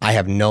 I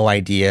have no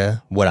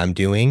idea what I'm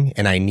doing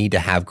and I need to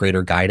have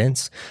greater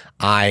guidance.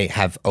 I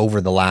have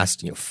over the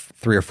last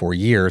 3 or 4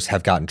 years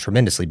have gotten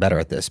tremendously better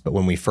at this. But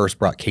when we first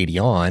brought Katie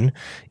on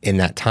in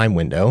that time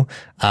window,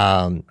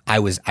 I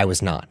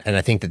was not. And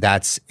I think that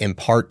that's in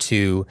part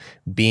to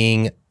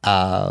being,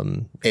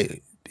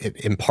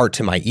 in part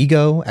to my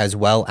ego, as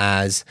well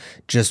as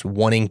just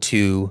wanting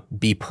to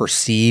be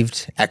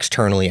perceived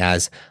externally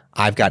as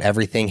I've got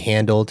everything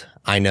handled.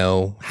 I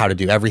know how to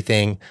do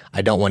everything.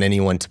 I don't want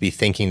anyone to be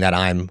thinking that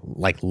I'm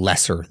like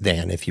lesser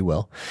than, if you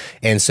will.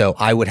 And so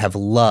I would have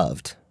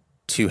loved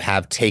to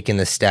have taken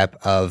the step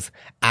of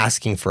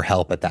asking for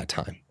help at that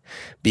time,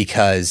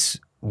 because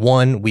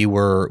one, we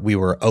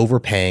were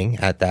overpaying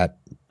at that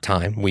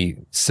time. We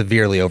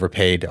severely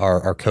overpaid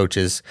our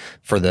coaches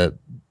for the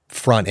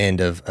front end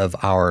of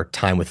our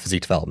time with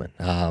physique development.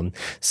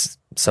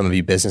 Some of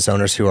you business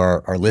owners who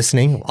are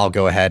listening, I'll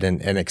go ahead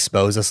and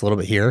expose us a little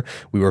bit here.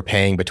 We were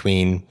paying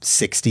between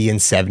 60 and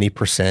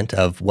 70%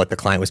 of what the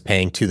client was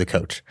paying to the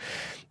coach.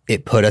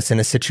 It put us in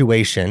a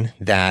situation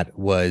that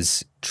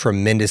was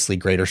tremendously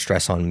greater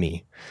stress on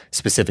me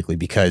specifically,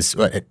 because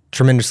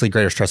tremendously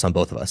greater stress on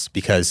both of us,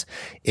 because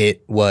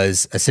it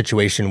was a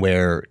situation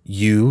where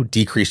you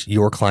decreased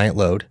your client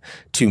load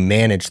to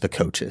manage the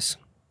coaches.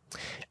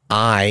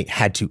 I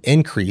had to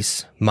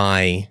increase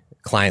my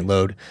client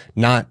load,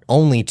 not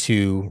only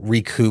to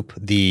recoup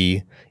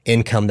the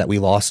income that we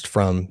lost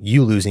from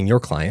you losing your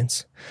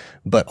clients,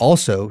 but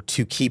also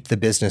to keep the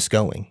business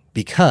going,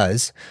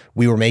 because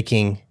we were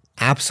making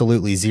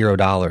absolutely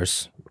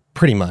 $0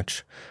 pretty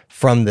much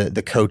from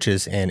the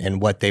coaches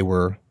and what they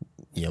were,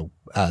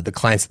 the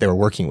clients that they were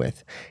working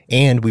with.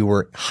 And we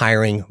were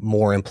hiring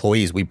more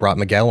employees. We brought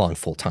Miguel on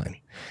full time,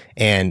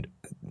 and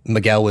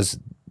Miguel was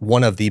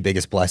one of the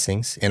biggest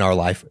blessings in our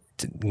life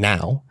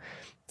now.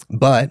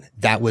 But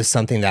that was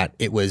something that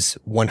it was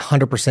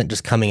 100%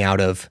 just coming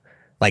out of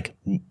like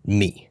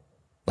me,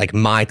 like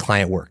my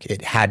client work.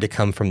 It had to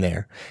come from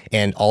there.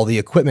 And all the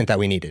equipment that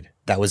we needed,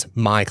 that was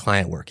my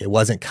client work. It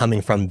wasn't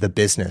coming from the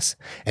business.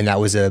 And that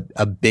was a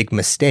big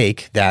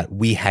mistake that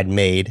we had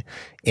made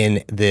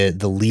in the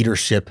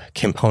leadership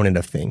component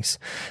of things.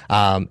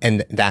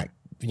 And that,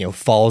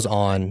 falls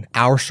on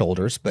our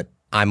shoulders. But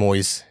I'm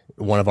always,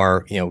 one of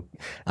our,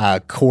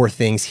 core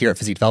things here at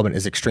Physique Development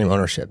is extreme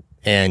ownership.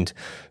 And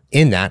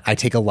in that, I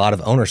take a lot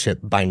of ownership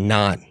by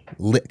not,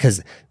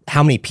 because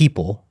how many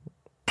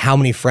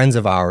friends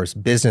of ours,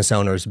 business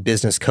owners,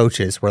 business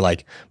coaches were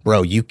like,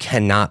 bro, you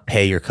cannot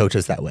pay your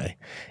coaches that way.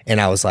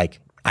 And I was like,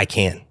 I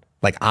can.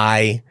 Like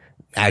I,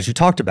 as you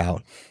talked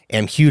about,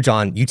 am huge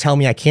on, you tell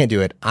me I can't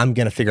do it, I'm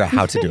going to figure out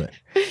how to do it.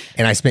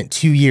 And I spent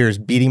 2 years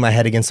beating my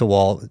head against the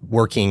wall,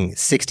 working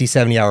 60,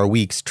 70-hour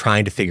weeks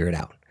trying to figure it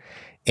out.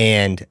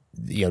 And,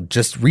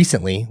 just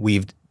recently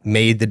we've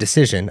made the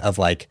decision of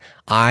like,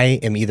 I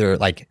am either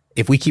like,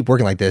 if we keep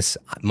working like this,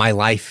 my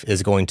life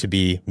is going to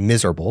be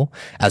miserable,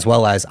 as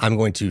well as I'm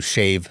going to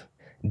shave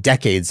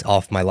decades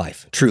off my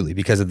life, truly,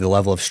 because of the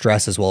level of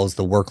stress as well as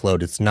the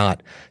workload. It's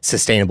not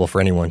sustainable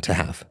for anyone to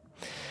have.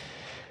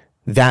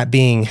 That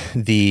being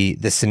the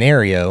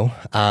scenario,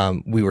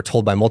 we were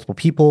told by multiple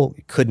people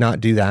could not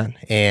do that,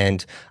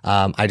 and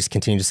I just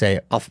continue to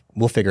say,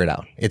 we'll figure it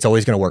out. It's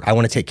always going to work. I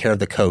want to take care of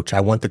the coach. I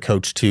want the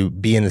coach to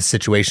be in the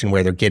situation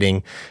where they're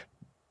getting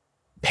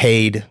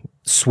paid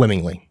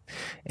swimmingly,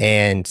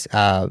 and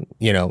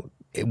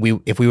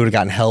if we would have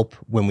gotten help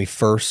when we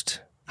first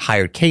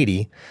hired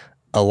Katie,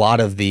 a lot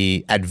of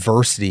the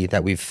adversity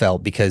that we've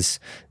felt, because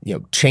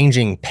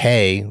changing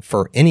pay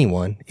for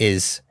anyone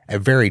is a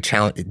very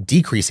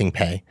decreasing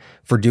pay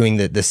for doing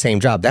the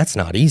same job. That's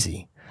not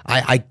easy.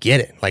 I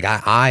get it. Like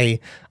I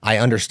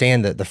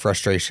understand the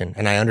frustration,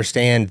 and I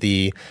understand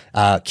the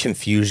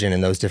confusion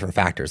and those different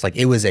factors. Like,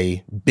 it was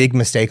a big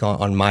mistake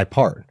on my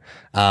part,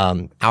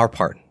 our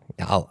part.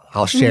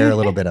 I'll share a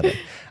little bit of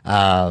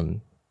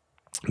it.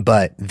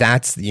 But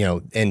that's,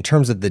 in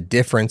terms of the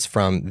difference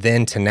from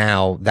then to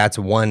now, that's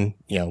one,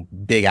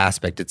 big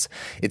aspect.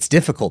 It's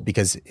difficult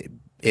because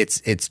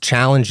it's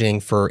challenging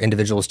for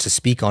individuals to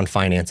speak on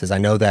finances. I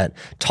know that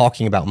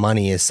talking about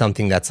money is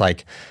something that's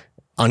like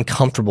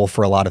uncomfortable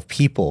for a lot of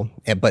people,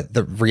 but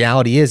the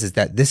reality is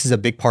that this is a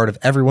big part of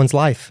everyone's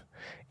life.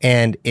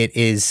 And it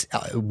is,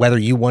 whether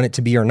you want it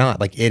to be or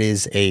not, like, it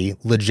is a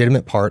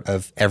legitimate part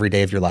of every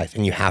day of your life.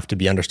 And you have to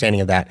be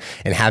understanding of that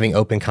and having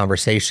open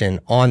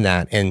conversation on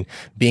that, and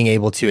being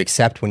able to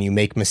accept when you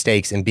make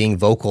mistakes and being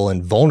vocal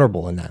and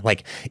vulnerable in that.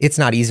 Like, it's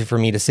not easy for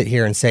me to sit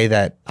here and say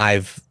that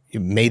I've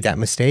made that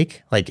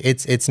mistake. Like,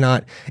 it's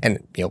not, and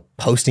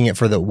posting it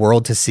for the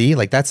world to see,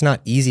 like, that's not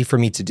easy for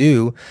me to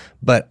do.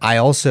 But I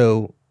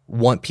also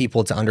want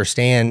people to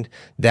understand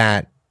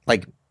that,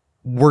 like,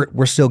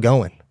 we're still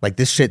going. Like,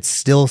 this shit's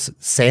still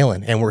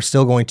sailing, and we're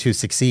still going to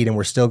succeed, and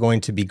we're still going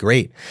to be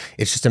great.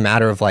 It's just a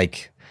matter of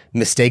like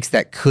mistakes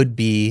that could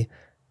be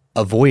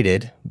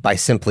avoided by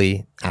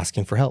simply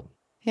asking for help.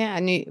 Yeah,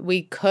 and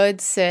we could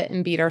sit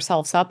and beat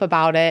ourselves up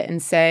about it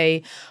and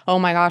say, oh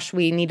my gosh,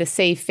 we need to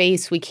save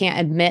face. We can't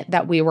admit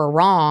that we were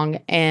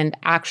wrong, and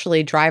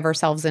actually drive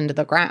ourselves into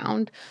the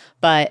ground.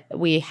 But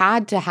we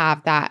had to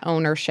have that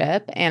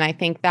ownership. And I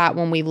think that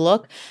when we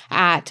look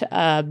at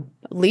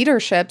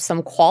leadership,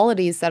 some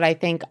qualities that I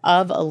think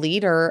of a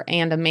leader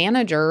and a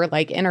manager,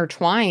 like,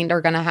 intertwined,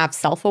 are going to have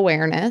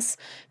self-awareness,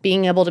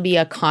 being able to be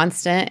a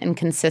constant and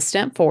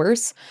consistent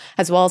force,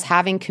 as well as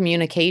having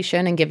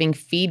communication and giving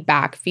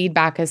feedback.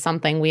 Feedback is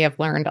something we have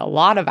learned a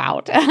lot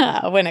about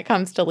when it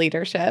comes to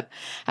leadership,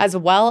 as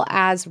well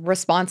as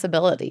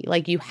responsibility.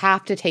 Like, you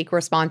have to take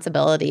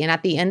responsibility. And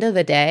at the end of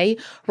the day,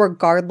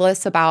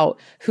 regardless about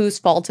whose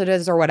fault it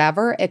is or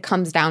whatever, it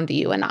comes down to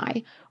you and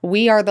I.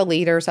 We are the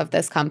leaders of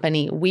this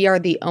company. We are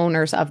the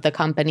owners of the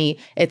company.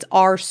 It's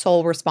our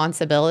sole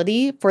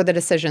responsibility for the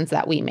decisions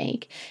that we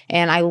make.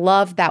 And I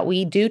love that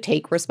we do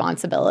take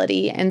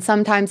responsibility. And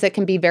sometimes it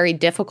can be very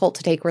difficult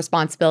to take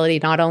responsibility,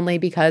 not only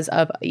because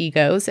of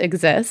egos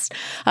exist,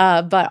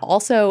 but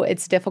also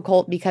it's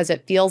difficult because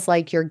it feels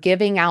like you're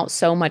giving out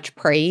so much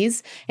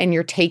praise and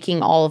you're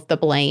taking all of the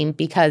blame,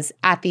 because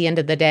at the end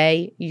of the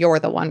day, you're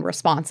the one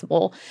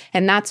responsible.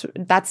 And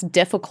that's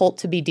difficult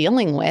to be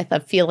dealing with,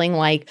 of feeling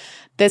like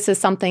this is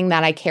something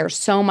that I care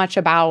so much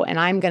about, and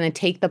I'm going to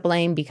take the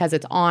blame because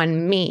it's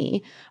on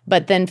me,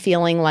 but then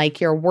feeling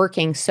like you're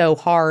working so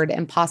hard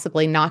and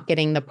possibly not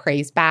getting the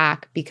praise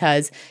back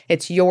because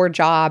it's your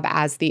job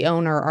as the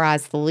owner or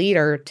as the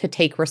leader to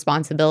take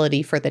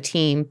responsibility for the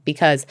team,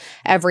 because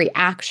every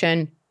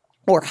action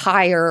or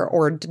hire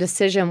or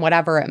decision,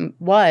 whatever it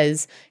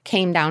was,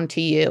 came down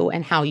to you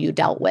and how you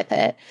dealt with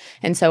it.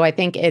 And so I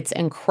think it's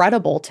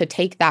incredible to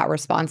take that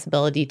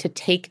responsibility, to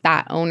take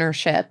that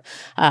ownership.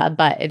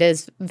 But it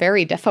is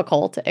very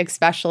difficult,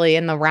 especially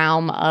in the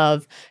realm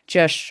of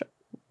just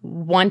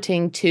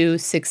wanting to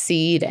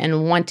succeed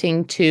and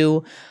wanting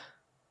to,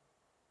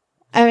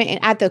 I mean,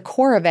 at the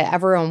core of it,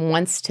 everyone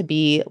wants to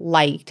be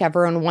liked.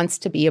 Everyone wants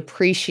to be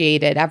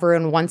appreciated.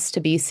 Everyone wants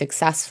to be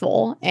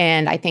successful.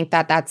 And I think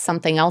that that's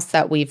something else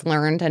that we've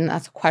learned. And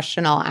that's a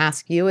question I'll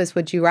ask you is,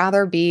 would you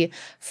rather be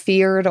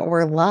feared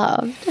or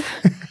loved?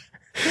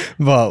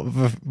 Well,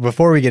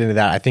 before we get into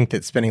that, I think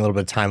that spending a little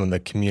bit of time on the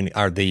community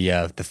or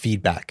the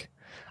feedback,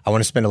 I want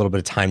to spend a little bit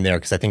of time there,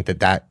 because I think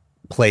that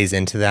plays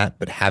into that,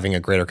 but having a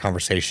greater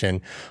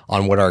conversation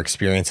on what our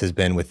experience has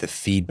been with the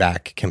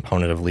feedback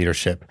component of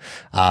leadership,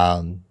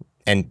 and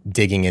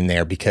digging in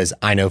there, because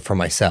I know for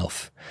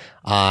myself,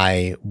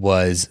 I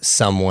was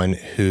someone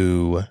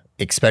who,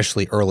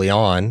 especially early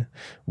on,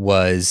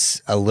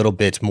 was a little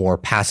bit more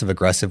passive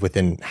aggressive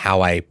within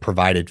how I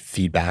provided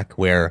feedback,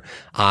 where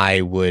I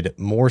would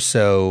more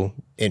so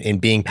in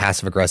being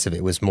passive aggressive,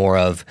 it was more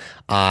of,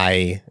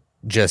 I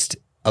just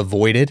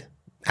avoided,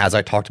 as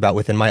I talked about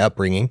within my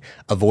upbringing,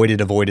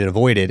 avoided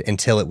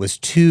until it was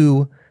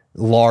too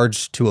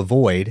large to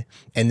avoid.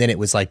 And then it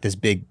was like this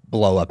big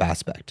blow up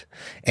aspect.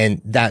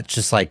 And that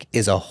just like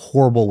is a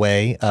horrible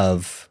way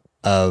of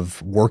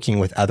working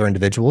with other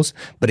individuals.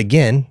 But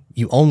again,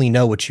 you only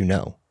know what you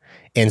know.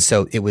 And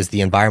so it was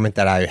the environment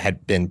that I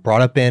had been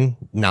brought up in,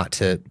 not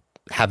to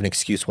have an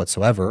excuse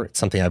whatsoever. It's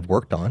something I've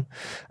worked on.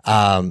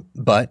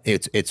 But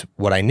it's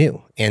what I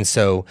knew. And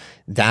so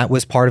that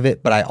was part of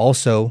it. But I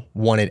also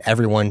wanted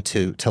everyone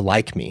to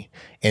like me.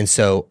 And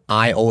so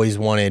I always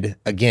wanted,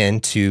 again,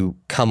 to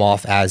come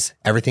off as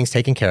everything's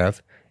taken care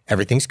of.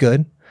 Everything's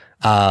good.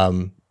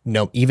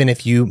 No, even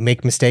if you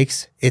make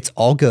mistakes, it's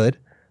all good.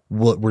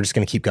 We're just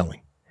going to keep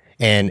going.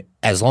 And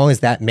as long as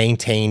that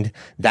maintained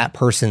that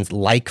person's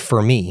like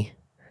for me,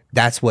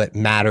 that's what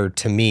mattered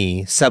to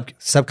me,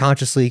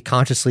 subconsciously,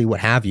 consciously, what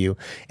have you.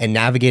 And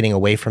navigating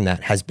away from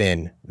that has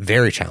been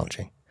very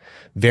challenging,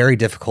 very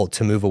difficult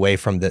to move away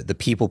from the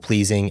people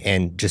pleasing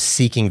and just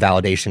seeking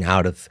validation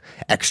out of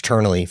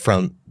externally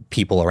from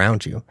people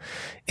around you.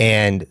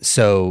 And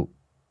so,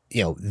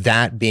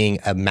 that being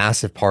a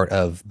massive part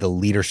of the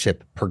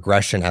leadership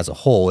progression as a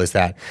whole is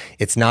that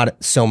it's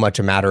not so much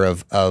a matter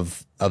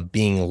of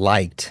being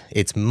liked.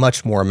 It's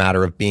much more a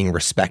matter of being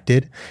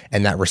respected.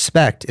 And that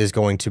respect is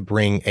going to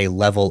bring a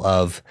level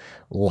of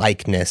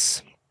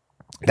likeness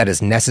that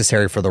is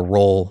necessary for the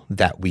role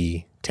that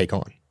we take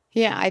on.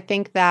 Yeah, I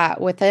think that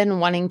within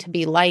wanting to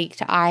be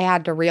liked, I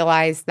had to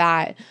realize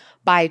that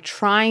by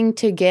trying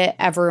to get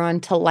everyone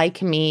to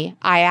like me,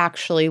 I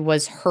actually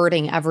was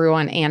hurting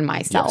everyone and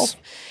myself. Yes.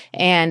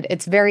 And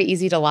it's very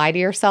easy to lie to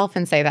yourself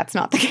and say that's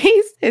not the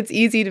case. It's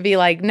easy to be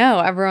like, no,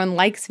 everyone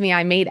likes me.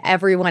 I made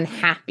everyone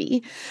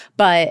happy.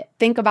 But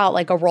think about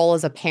like a role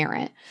as a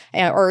parent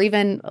or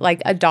even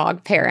like a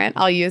dog parent.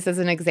 I'll use as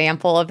an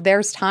example of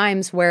there's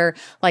times where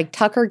like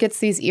Tucker gets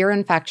these ear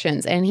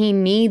infections and he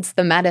needs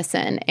the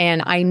medicine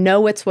and I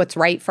know it's what's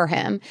right for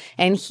him.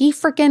 And he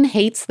freaking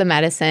hates the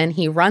medicine.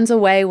 He runs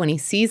away when he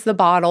sees the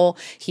bottle.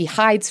 He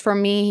hides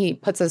from me. He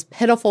puts his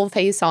pitiful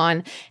face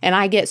on. And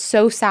I get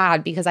so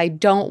sad because I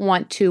don't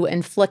want to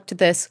inflict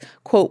this,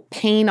 quote,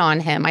 pain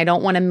on him. I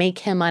don't want to make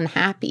him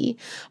unhappy.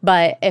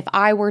 But if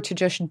I were to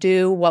just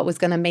do what was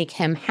going to make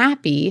him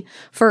happy,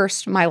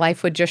 first, my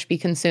life would just be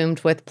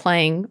consumed with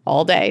playing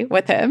all day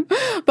with him.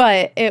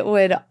 But it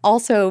would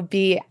also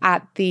be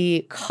at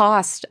the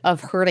cost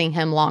of hurting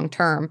him long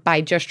term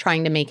by just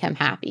trying to make him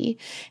happy.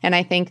 And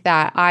I think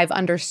that I've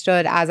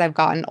understood as I've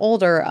gotten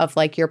older of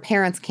like your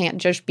parents can't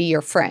just be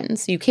your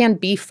friends. You can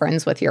be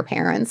friends with your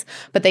parents,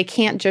 but they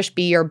can't just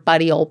be your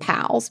buddy old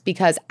pals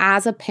because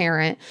as a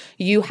parent,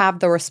 you have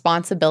the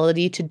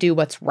responsibility to do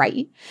what's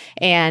right.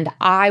 And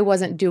I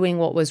wasn't doing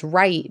what was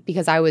right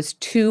because I was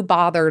too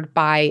bothered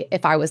by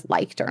if I was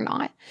liked or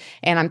not.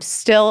 And I'm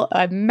still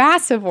a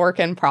massive work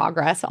in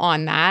progress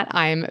on that.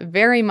 I'm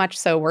very much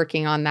so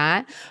working on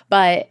that,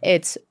 but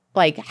it's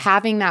like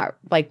having that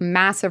like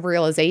massive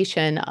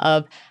realization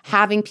of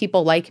having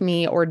people like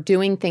me or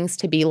doing things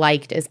to be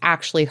liked is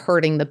actually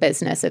hurting the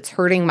business. It's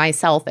hurting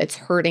myself. It's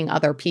hurting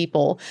other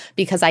people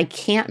because I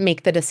can't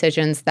make the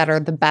decisions that are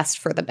the best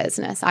for the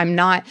business. I'm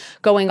not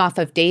going off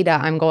of data.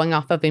 I'm going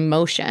off of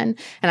emotion.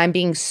 And I'm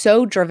being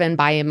so driven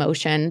by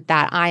emotion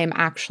that I am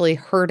actually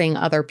hurting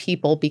other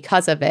people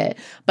because of it,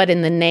 but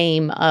in the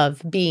name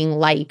of being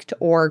liked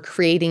or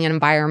creating an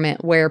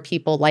environment where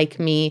people like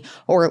me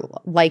or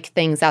like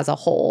things as a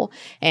whole.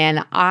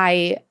 And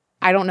I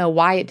don't know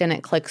why it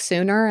didn't click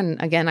sooner.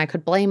 And again, I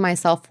could blame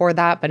myself for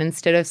that. But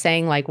instead of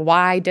saying like,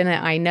 why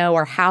didn't I know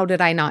or how did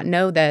I not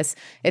know this?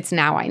 It's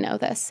now I know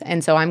this.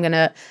 And so I'm going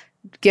to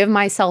give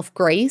myself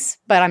grace,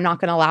 but I'm not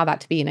going to allow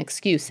that to be an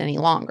excuse any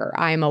longer.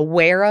 I'm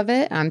aware of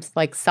it. I'm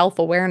like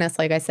self-awareness,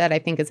 like I said, I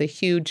think is a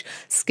huge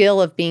skill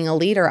of being a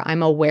leader.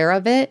 I'm aware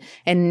of it.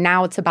 And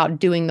now it's about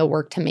doing the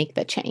work to make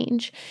the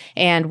change.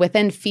 And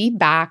within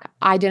feedback,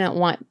 I didn't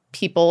want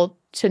people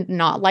to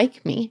not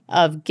like me,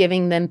 of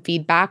giving them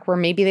feedback where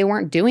maybe they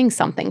weren't doing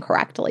something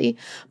correctly.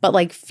 But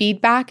like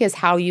feedback is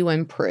how you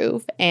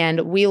improve.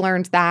 And we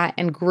learned that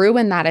and grew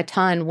in that a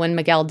ton when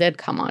Miguel did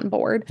come on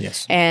board.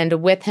 Yes.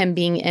 And with him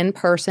being in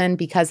person,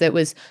 because it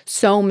was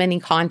so many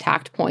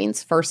contact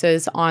points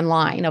versus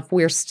online, if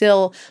we're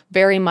still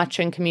very much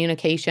in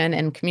communication,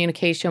 and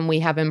communication we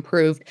have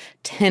improved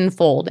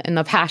tenfold in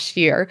the past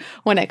year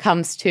when it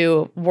comes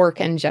to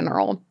work in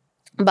general.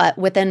 But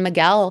within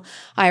Miguel,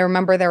 I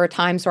remember there were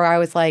times where I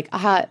was like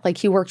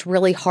he worked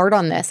really hard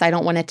on this. I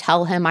don't want to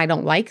tell him I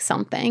don't like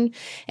something.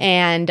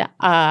 And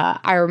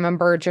I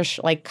remember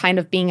just like kind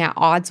of being at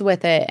odds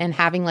with it and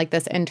having like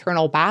this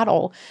internal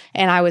battle.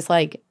 And I was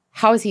like,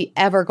 how is he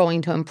ever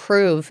going to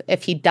improve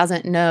if he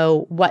doesn't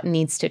know what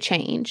needs to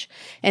change?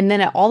 And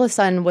then it all of a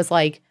sudden was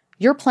like,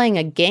 you're playing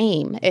a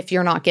game if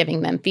you're not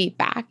giving them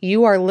feedback.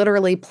 You are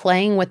literally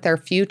playing with their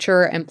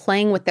future and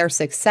playing with their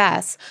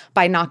success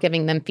by not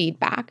giving them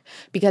feedback.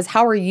 Because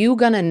how are you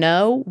going to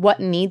know what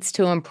needs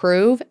to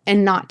improve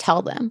and not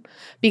tell them?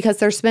 Because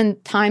there's been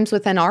times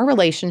within our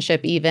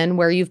relationship even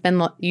where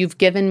you've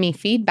given me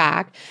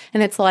feedback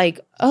and it's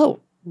like,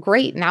 oh,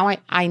 great. Now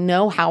I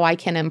know how I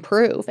can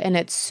improve. And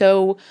it's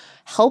so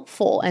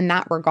helpful in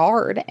that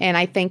regard. And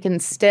I think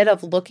instead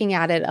of looking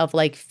at it of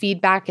like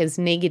feedback is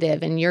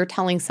negative and you're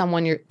telling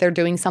someone they're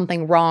doing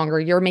something wrong or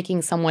you're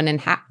making someone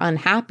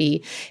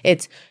unhappy,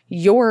 it's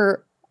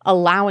you're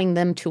allowing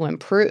them to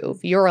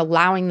improve. You're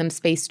allowing them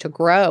space to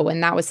grow.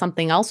 And that was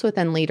something else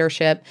within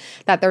leadership,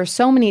 that there's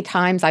so many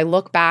times I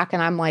look back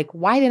and I'm like,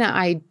 why didn't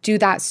I do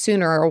that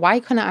sooner? Or why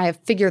couldn't I have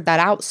figured that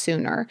out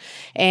sooner?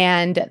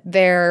 And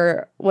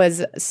there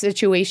was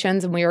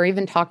situations, and we were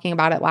even talking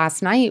about it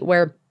last night,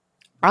 where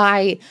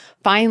I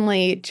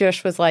finally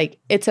just was like,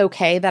 it's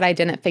okay that I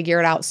didn't figure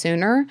it out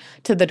sooner,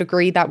 to the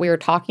degree that we were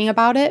talking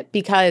about it,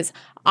 because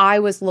I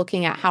was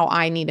looking at how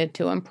I needed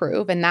to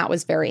improve, and that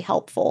was very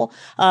helpful.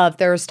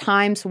 There's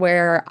times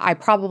where I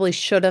probably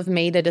should have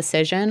made a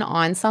decision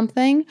on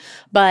something,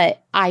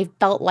 but I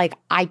felt like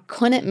I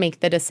couldn't make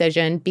the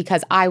decision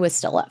because I was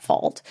still at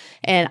fault.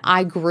 And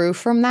I grew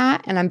from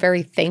that, and I'm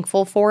very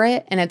thankful for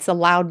it. And it's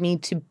allowed me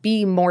to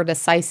be more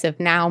decisive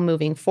now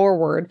moving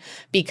forward,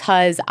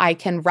 because I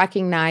can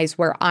recognize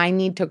where I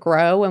need to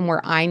grow and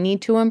where I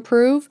need to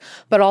improve,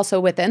 but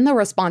also within the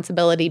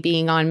responsibility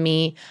being on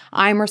me,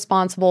 I'm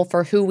responsible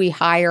for who we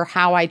hire,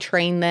 how I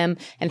train them,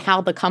 and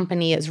how the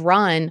company is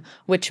run,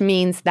 which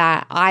means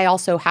that I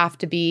also have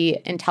to be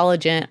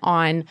intelligent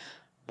on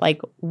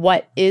like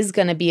what is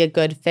going to be a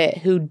good fit,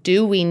 who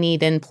do we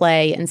need in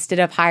play, instead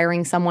of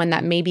hiring someone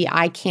that maybe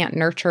I can't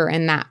nurture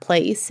in that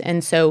place.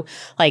 And so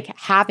like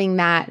having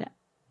that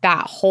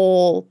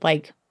whole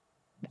like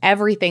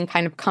everything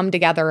kind of come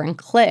together and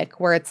click,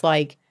 where it's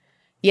like,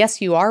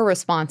 yes, you are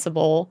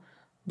responsible,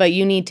 but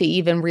you need to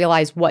even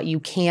realize what you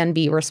can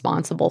be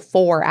responsible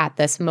for at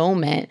this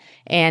moment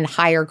and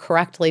hire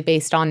correctly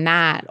based on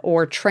that,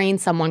 or train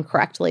someone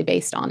correctly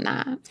based on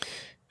that.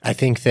 I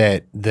think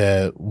that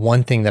the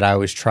one thing that I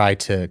always try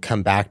to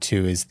come back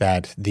to is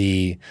that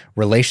the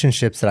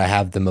relationships that I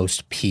have the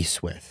most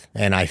peace with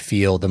and I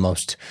feel the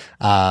most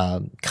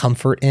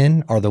comfort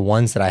in are the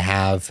ones that I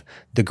have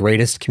the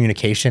greatest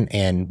communication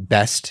and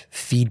best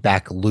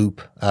feedback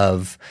loop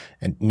of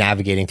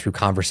navigating through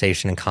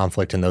conversation and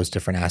conflict and those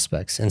different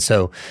aspects. And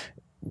so,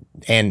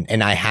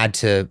 and I had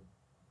to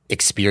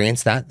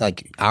experience that.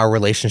 Like our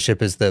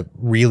relationship is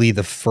really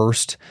the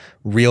first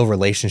real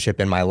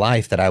relationship in my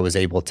life that I was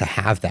able to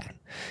have that.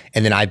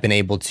 And then I've been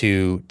able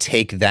to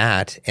take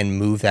that and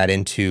move that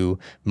into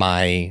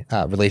my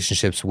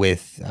relationships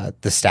with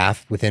the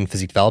staff within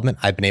physique development.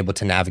 I've been able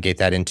to navigate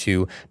that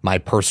into my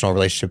personal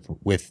relationship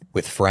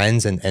with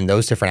friends and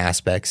those different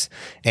aspects,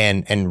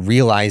 and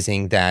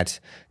realizing that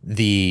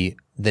the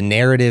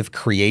narrative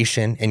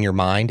creation in your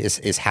mind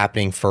is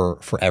happening for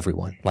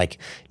everyone. Like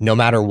no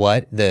matter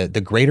what,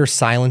 the greater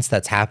silence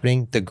that's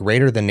happening, the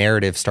greater the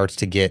narrative starts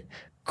to get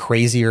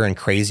crazier and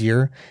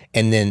crazier.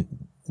 And then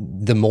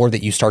the more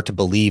that you start to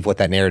believe what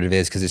that narrative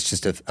is, because it's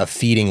just a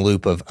feeding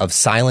loop of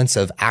silence,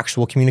 of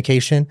actual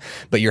communication,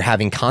 but you're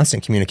having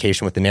constant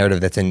communication with the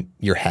narrative that's in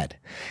your head.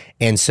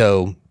 And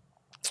so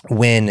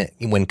when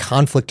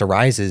conflict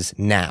arises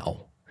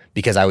now,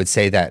 because I would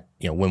say that,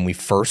 when we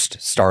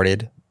first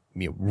started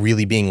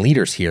really being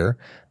leaders here,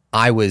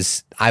 I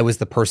was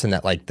the person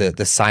that like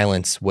the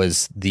silence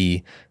was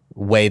the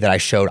way that I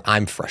showed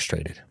I'm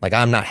frustrated. Like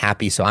I'm not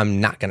happy, so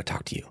I'm not going to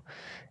talk to you.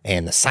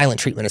 And the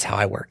silent treatment is how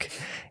I work.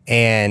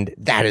 And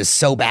that is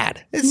so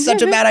bad. It's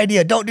such a bad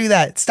idea. Don't do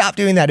that. Stop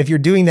doing that. If you're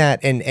doing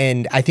that,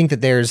 and I think that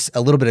there's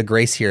a little bit of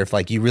grace here. If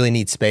like you really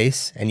need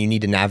space and you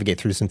need to navigate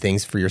through some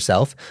things for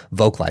yourself,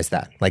 vocalize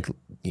that. Like,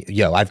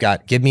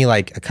 give me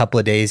like a couple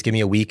of days, give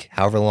me a week,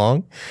 however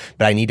long,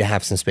 but I need to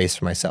have some space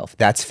for myself.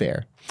 That's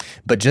fair.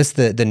 But just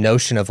the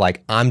notion of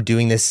like, I'm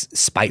doing this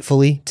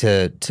spitefully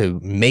to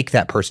make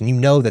that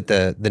person, that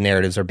the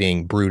narratives are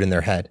being brewed in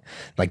their head.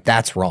 Like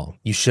that's wrong.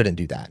 You shouldn't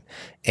do that.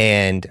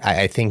 And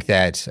I think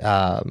that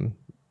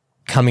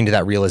coming to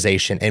that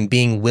realization and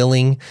being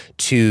willing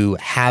to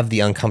have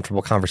the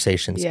uncomfortable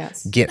conversations,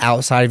 yes, get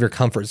outside of your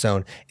comfort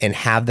zone and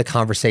have the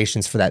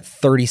conversations for that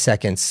 30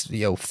 seconds,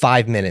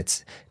 5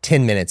 minutes,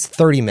 10 minutes,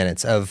 30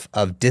 minutes of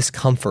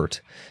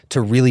discomfort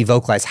to really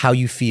vocalize how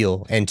you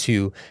feel and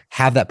to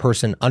have that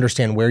person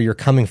understand where you're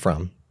coming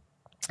from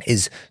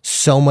is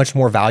so much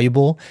more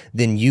valuable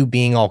than you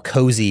being all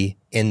cozy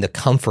in the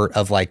comfort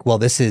of like, well,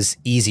 this is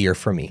easier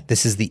for me.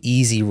 This is the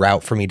easy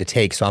route for me to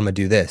take. So I'm going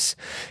to do this.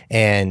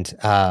 And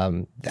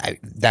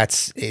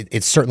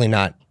it's certainly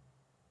not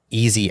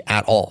easy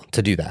at all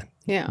to do that.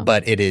 Yeah.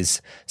 But it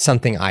is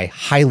something I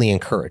highly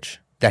encourage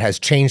that has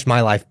changed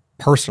my life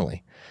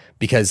personally,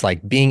 because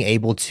like being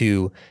able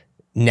to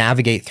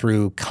navigate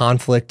through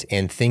conflict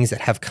and things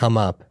that have come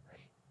up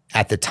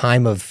at the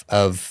time of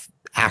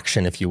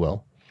action, if you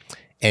will,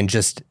 and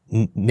just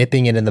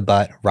nipping it in the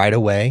butt right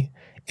away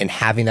and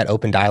having that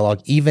open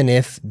dialogue, even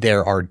if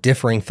there are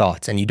differing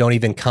thoughts and you don't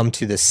even come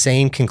to the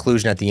same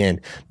conclusion at the end,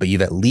 but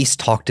you've at least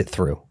talked it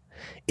through,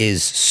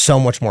 is so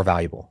much more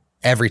valuable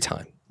every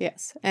time.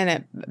 Yes. And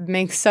it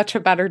makes such a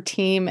better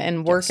team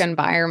and work Yes.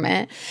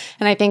 environment.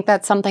 And I think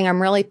that's something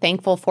I'm really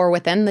thankful for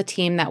within the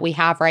team that we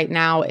have right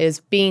now is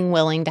being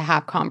willing to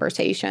have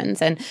conversations.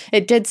 And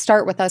it did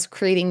start with us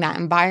creating that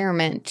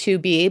environment to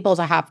be able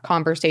to have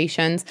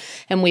conversations.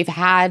 And we've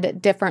had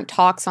different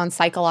talks on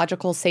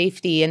psychological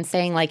safety and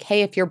saying like,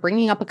 hey, if you're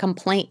bringing up a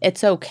complaint,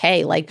 it's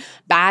okay. Like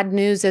bad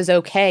news is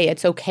okay.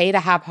 It's okay to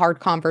have hard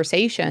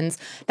conversations.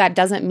 That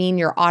doesn't mean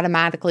you're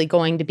automatically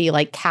going to be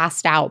like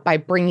cast out by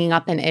bringing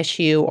up an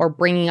issue or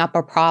bringing up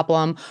a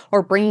problem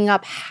or bringing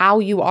up how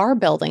you are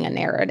building a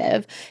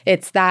narrative.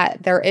 It's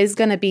that there is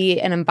going to be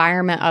an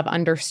environment of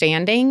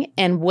understanding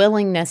and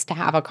willingness to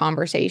have a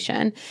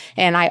conversation.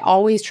 And I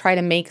always try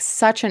to make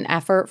such an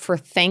effort for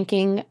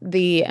thanking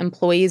the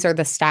employees or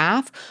the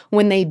staff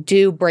when they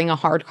do bring a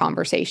hard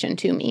conversation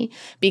to me,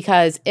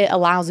 because it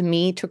allows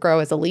me to grow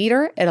as a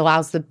leader, it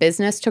allows the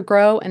business to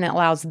grow, and it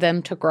allows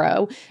them to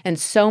grow in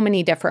so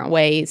many different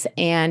ways.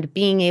 And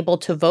being able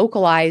to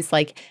vocalize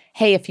like,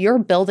 hey, if you're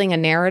building a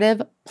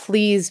narrative,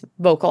 please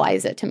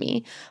vocalize it to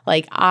me.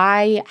 Like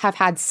I have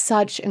had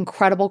such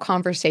incredible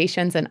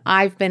conversations and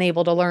I've been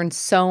able to learn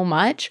so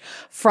much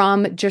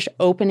from just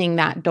opening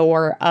that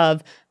door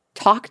of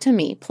talk to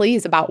me,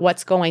 please, about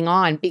what's going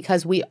on,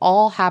 because we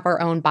all have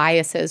our own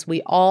biases.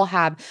 We all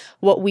have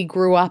what we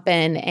grew up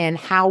in and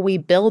how we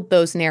build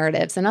those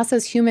narratives. And us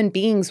as human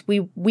beings,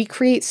 we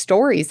create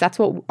stories. That's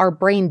what our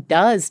brain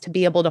does to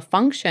be able to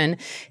function,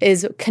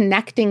 is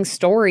connecting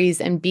stories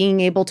and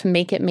being able to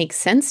make it make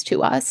sense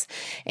to us.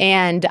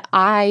 And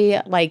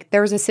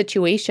there's a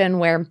situation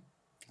where,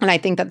 and I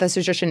think that this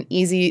is just an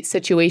easy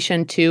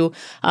situation to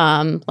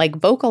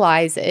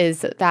vocalize,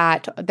 is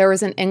that there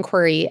was an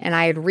inquiry and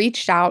I had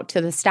reached out to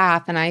the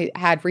staff and I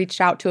had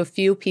reached out to a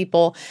few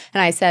people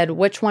and I said,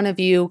 which one of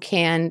you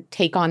can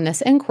take on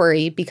this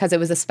inquiry? Because it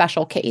was a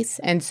special case.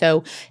 And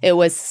so it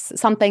was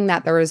something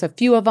that there was a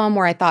few of them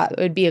where I thought it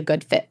would be a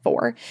good fit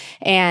for.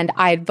 And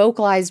I had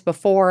vocalized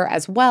before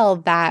as well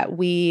that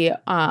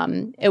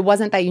it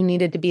wasn't that you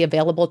needed to be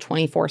available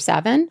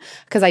 24/7,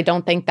 because I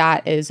don't think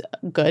that is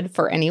good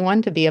for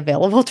anyone to be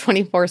available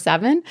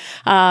 24/7.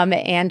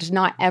 And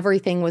not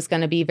everything was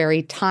going to be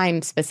very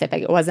time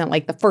specific. It wasn't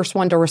like the first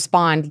one to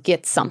respond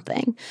gets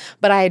something.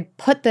 But I had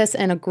put this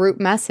in a group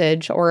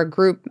message or a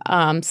group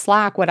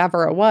Slack,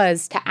 whatever it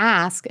was, to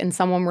ask, and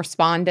someone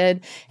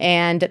responded.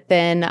 And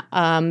then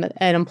an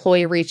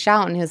employee reached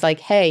out and was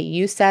like, hey,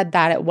 you said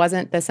that it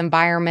wasn't this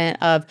environment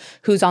of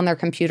who's on their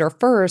computer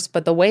first,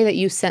 but the way that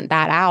you sent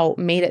that out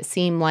made it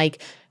seem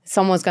like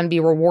someone was going to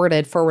be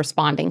rewarded for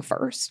responding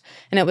first.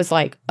 And it was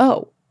like,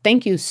 oh,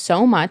 thank you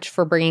so much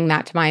for bringing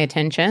that to my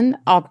attention.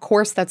 Of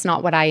course, that's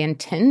not what I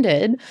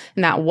intended,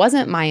 and that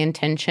wasn't my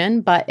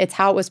intention, but it's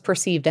how it was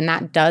perceived, and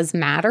that does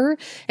matter.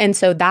 And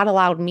so that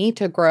allowed me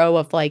to grow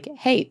of like,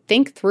 hey,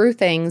 think through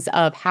things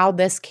of how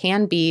this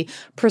can be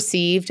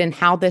perceived and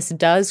how this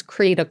does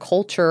create a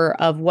culture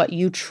of what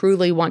you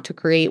truly want to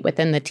create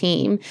within the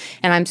team.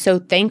 And I'm so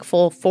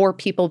thankful for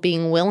people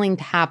being willing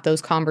to have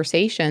those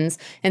conversations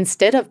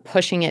instead of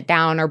pushing it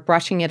down or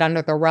brushing it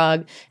under the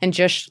rug and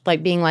just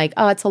like being like,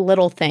 oh, it's a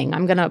little thing.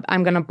 I'm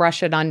gonna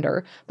brush it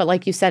under. But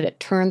like you said, it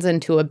turns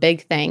into a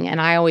big thing.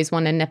 And I always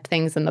want to nip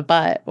things in the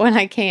butt when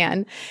I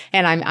can.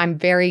 And I'm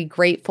very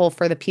grateful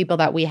for the people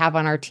that we have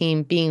on our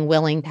team being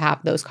willing to have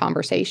those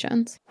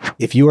conversations.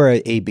 If you are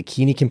a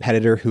bikini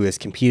competitor who has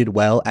competed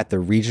well at the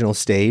regional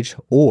stage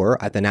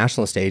or at the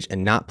national stage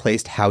and not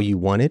placed how you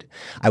wanted,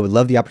 I would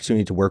love the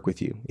opportunity to work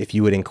with you. If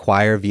you would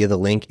inquire via the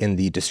link in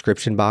the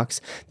description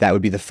box, that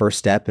would be the first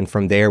step. And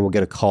from there, we'll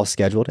get a call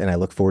scheduled, and I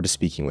look forward to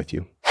speaking with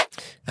you.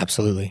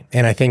 Absolutely.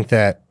 And I think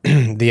that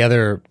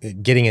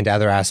getting into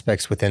other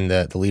aspects within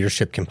the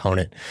leadership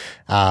component,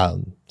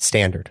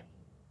 standard,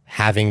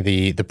 having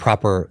the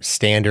proper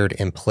standard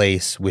in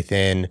place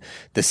within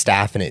the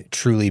staff, and it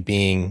truly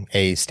being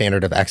a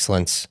standard of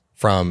excellence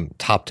from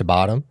top to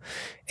bottom,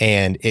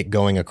 and it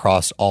going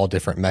across all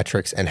different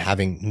metrics and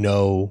having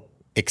no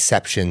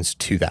exceptions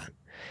to that.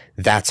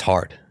 That's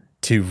hard.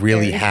 To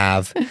really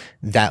have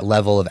that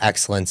level of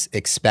excellence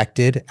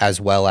expected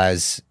as well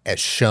as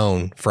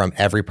shown from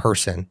every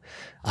person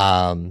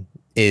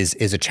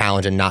is a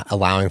challenge, and not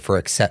allowing for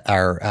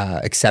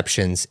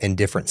exceptions in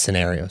different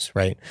scenarios,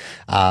 right?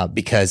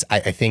 Because I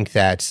think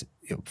that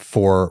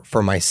for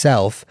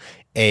myself,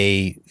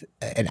 an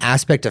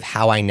aspect of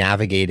how I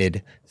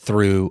navigated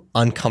through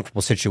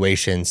uncomfortable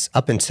situations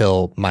up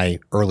until my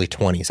early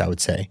 20s, I would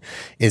say,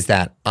 is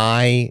that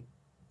I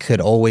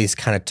could always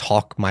kind of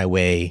talk my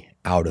way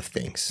out of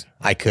things.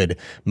 I could,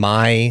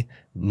 my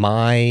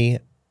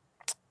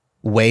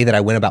way that I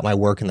went about my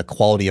work and the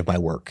quality of my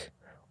work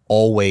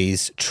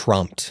always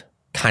trumped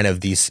kind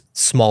of these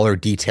smaller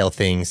detail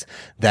things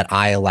that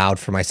I allowed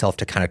for myself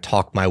to kind of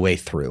talk my way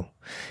through.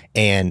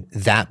 And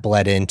that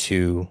bled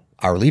into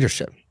our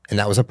leadership. And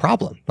that was a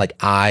problem. Like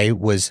I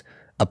was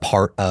a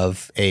part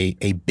of a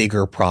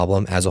bigger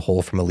problem as a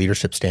whole from a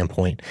leadership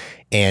standpoint.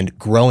 And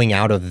growing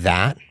out of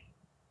that,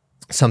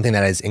 something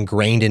that is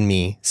ingrained in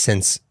me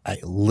since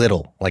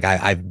little, like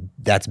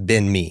that's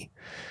been me.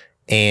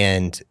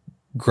 And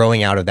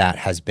growing out of that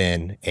has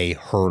been a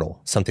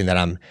hurdle, something that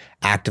I'm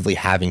actively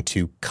having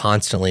to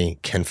constantly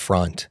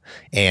confront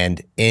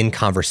and in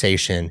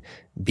conversation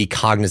be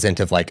cognizant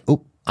of like,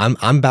 oh, I'm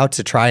about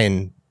to try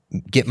and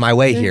get my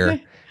way here.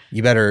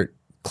 You better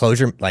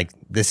close your, like,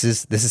 this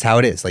is how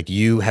it is. Like,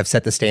 you have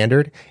set the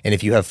standard, and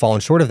if you have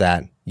fallen short of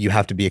that, you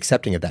have to be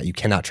accepting of that. You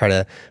cannot try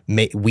to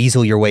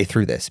weasel your way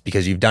through this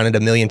because you've done it a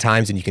million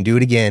times and you can do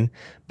it again.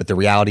 But the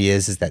reality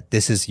is that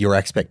this is your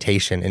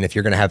expectation. And if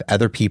you're going to have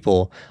other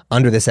people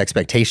under this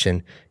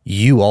expectation,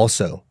 you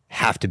also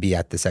have to be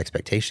at this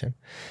expectation.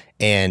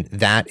 And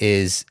that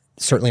is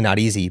certainly not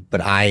easy.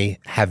 But I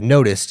have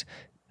noticed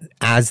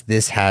as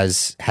this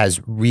has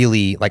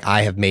really, like,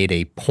 I have made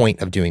a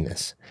point of doing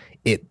this.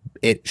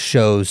 It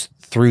shows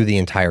through the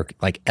entire,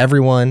 like,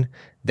 everyone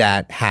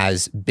that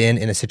has been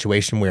in a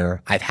situation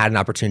where I've had an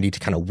opportunity to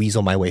kind of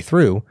weasel my way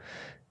through,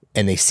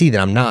 and they see that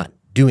I'm not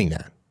doing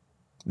that.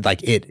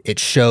 Like, it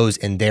shows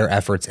in their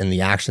efforts and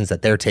the actions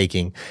that they're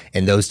taking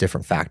and those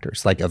different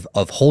factors, like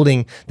of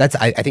holding. That's,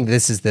 I think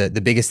this is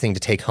the biggest thing to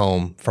take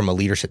home from a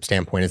leadership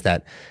standpoint, is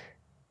that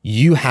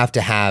you have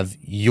to have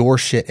your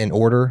shit in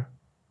order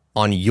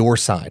on your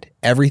side.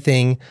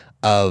 Everything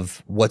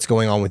of what's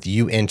going on with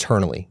you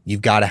internally,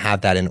 you've got to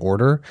have that in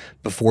order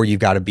before you've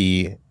got to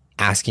be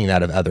asking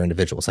that of other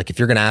individuals. Like, if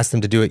you're going to ask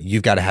them to do it,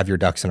 you've got to have your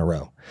ducks in a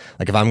row.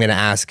 Like, if I'm going to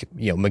ask,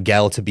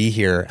 Miguel to be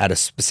here at a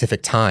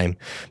specific time,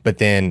 but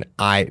then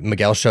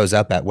Miguel shows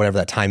up at whatever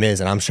that time is,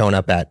 and I'm showing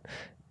up at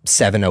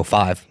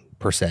 7:05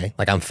 per se,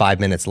 like I'm 5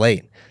 minutes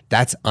late,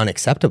 that's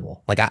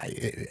unacceptable. Like,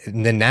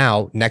 and then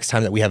now, next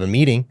time that we have a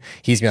meeting,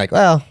 he's gonna be like,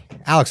 well,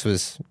 Alex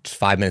was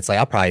 5 minutes late.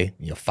 I'll probably,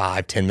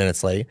 5-10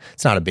 minutes late.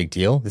 It's not a big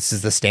deal. This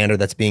is the standard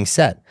that's being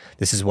set.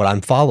 This is what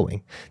I'm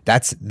following.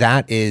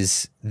 That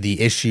is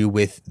the issue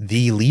with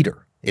the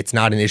leader. It's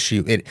not an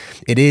issue.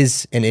 It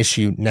is an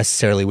issue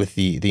necessarily with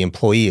the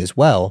employee as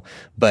well,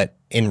 but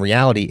in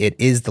reality, it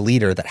is the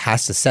leader that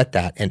has to set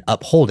that and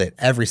uphold it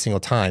every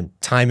single time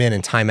in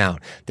and time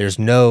out. There's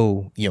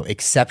no,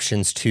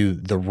 exceptions to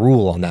the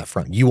rule on that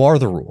front. You are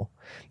the rule,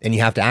 and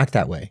you have to act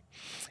that way.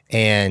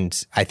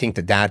 And I think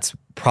that that's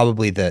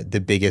probably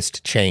the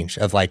biggest change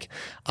of, like,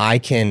 I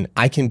can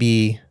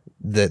be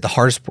the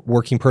hardest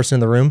working person in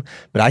the room,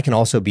 but I can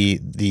also be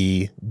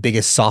the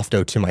biggest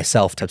softo to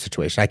myself type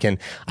situation.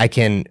 I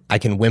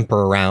can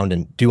whimper around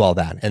and do all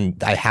that.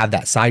 And I have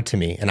that side to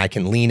me, and I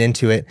can lean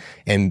into it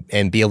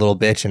and be a little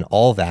bitch and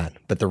all that.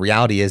 But the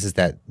reality is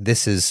that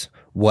this is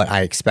what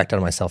I expect out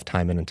of myself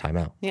time in and time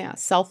out. Yeah.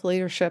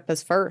 Self-leadership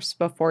is first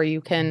before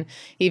you can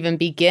even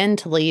begin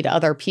to lead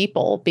other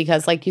people.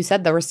 Because, like you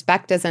said, the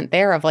respect isn't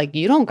there of, like,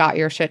 you don't got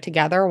your shit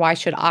together. Why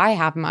should I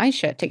have my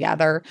shit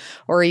together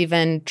or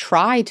even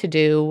try to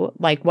do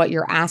like what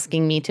you're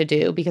asking me to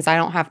do, because I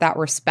don't have that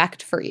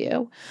respect for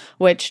you,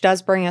 which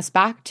does bring us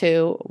back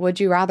to, would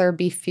you rather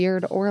be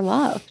feared or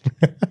loved?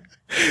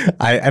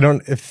 I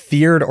don't,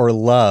 feared or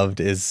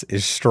loved is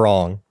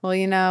strong.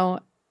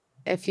 Well,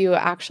 if you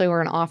actually were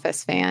an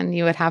Office fan,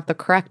 you would have the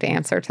correct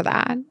answer to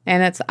that.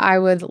 And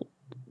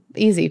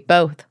easy,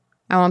 both.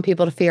 I want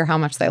people to fear how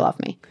much they love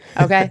me.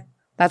 Okay?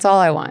 That's all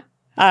I want.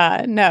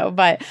 No,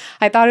 but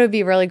I thought it would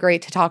be really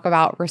great to talk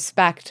about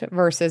respect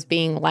versus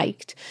being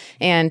liked,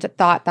 and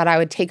thought that I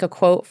would take a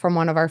quote from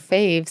one of our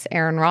faves,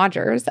 Aaron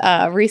Rodgers.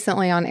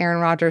 Recently on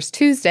Aaron Rodgers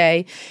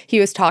Tuesday, he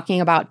was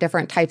talking about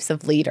different types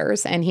of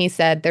leaders. And he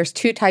said there's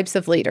two types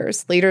of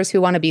leaders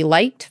who want to be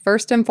liked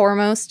first and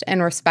foremost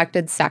and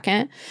respected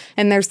second.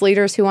 And there's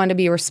leaders who want to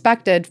be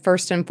respected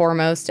first and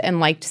foremost and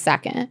liked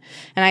second.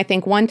 And I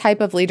think one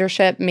type of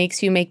leadership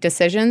makes you make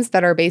decisions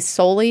that are based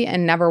solely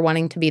and never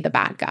wanting to be the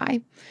bad guy.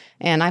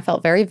 And I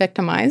felt very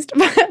victimized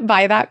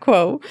by that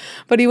quote.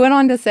 But he went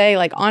on to say,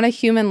 like, on a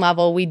human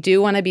level, we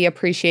do want to be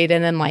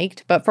appreciated and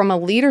liked. But from a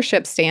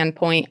leadership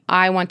standpoint,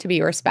 I want to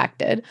be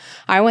respected.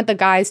 I want the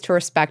guys to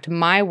respect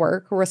my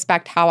work,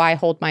 respect how I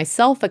hold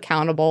myself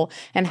accountable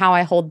and how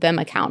I hold them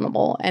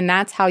accountable. And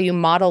that's how you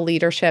model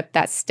leadership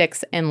that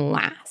sticks and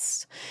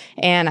lasts.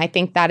 And I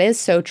think that is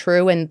so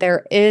true. And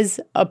there is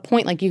a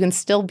point, like, you can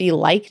still be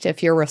liked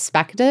if you're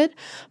respected,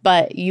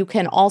 but you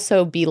can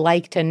also be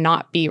liked and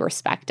not be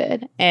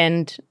respected. And,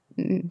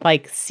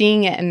 like,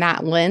 seeing it in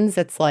that lens,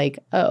 it's like,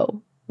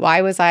 oh,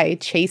 why was I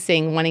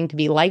chasing wanting to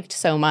be liked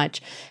so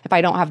much if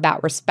I don't have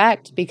that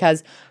respect?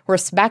 Because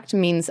respect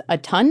means a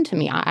ton to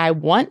me. I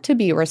want to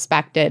be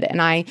respected,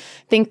 and I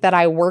think that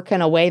I work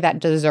in a way that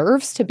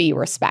deserves to be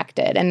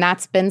respected. And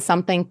that's been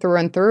something through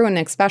and through, and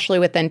especially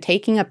within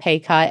taking a pay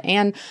cut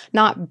and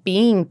not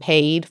being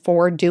paid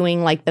for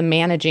doing, like, the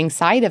managing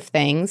side of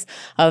things.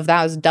 Of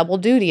that was double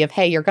duty of,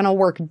 hey, you're going to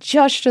work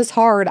just as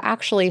hard,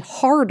 actually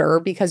harder,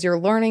 because you're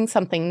learning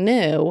something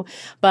new,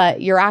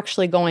 but you're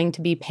actually going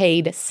to be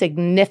paid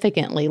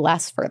significantly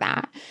less for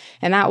that.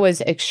 And that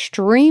was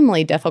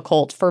extremely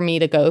difficult for me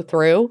to go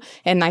through.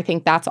 And I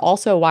think that's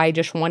also why I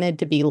just wanted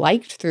to be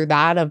liked through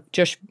that, of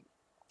just,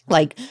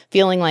 like,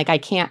 feeling like I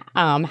can't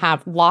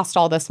have lost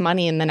all this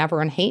money and then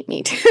everyone hate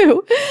me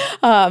too.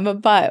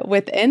 But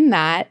within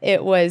that,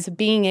 it was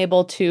being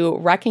able to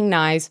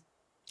recognize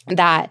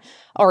that,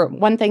 or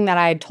one thing that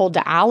I had told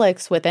to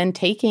Alex within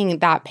taking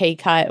that pay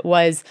cut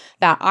was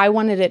that I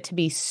wanted it to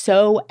be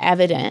so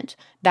evident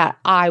that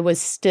I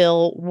was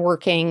still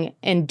working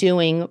and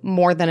doing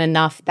more than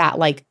enough that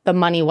like the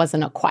money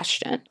wasn't a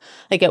question.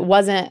 Like it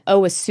wasn't,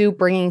 oh, is Sue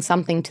bringing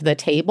something to the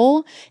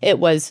table? It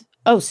was,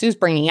 oh, Sue's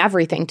bringing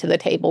everything to the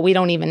table. We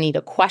don't even need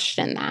to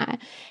question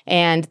that.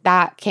 And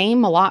that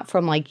came a lot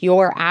from like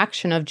your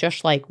action of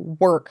just like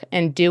work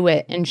and do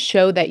it and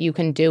show that you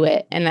can do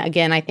it. And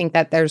again, I think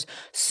that there's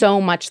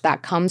so much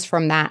that comes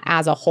from that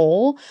as a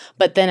whole,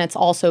 but then it's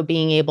also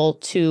being able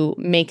to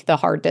make the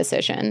hard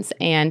decisions.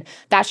 And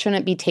that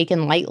shouldn't be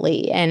taken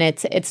lightly. And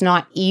it's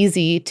not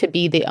easy to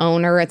be the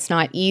owner. It's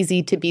not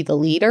easy to be the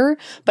leader,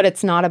 but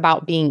it's not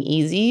about being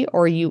easy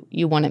or you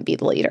wouldn't be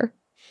the leader.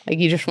 Like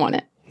you just want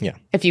it. Yeah.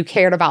 If you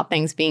cared about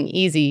things being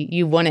easy,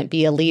 you wouldn't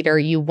be a leader.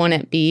 You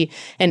wouldn't be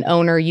an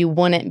owner. You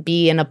wouldn't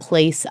be in a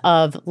place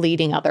of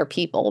leading other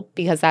people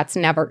because that's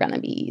never going to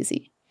be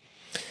easy.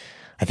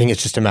 I think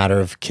it's just a matter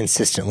of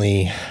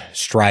consistently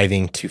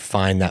striving to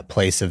find that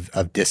place of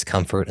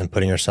discomfort and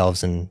putting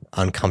ourselves in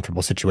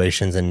uncomfortable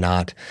situations and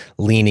not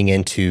leaning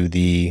into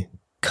the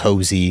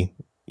cozy,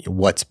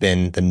 what's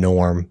been the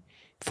norm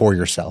for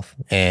yourself.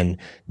 And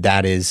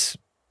that is,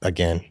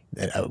 again,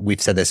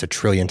 we've said this a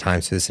trillion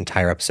times through this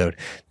entire episode.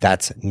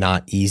 That's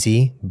not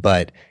easy,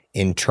 but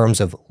in terms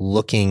of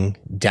looking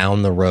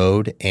down the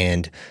road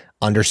and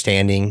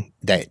understanding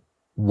that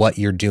what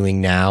you're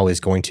doing now is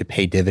going to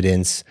pay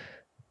dividends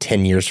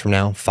 10 years from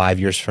now, 5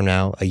 years from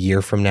now, a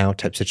year from now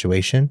type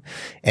situation,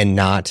 and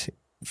not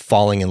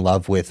falling in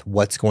love with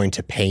what's going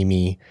to pay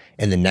me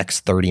in the next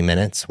 30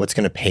 minutes, what's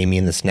going to pay me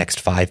in this next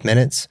 5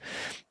 minutes.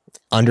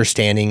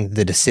 Understanding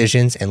the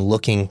decisions and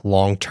looking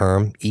long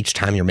term each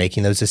time you're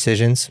making those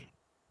decisions.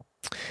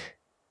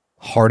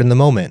 Hard in the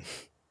moment,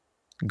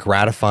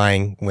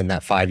 gratifying when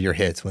that 5 year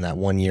hits, when that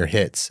 1 year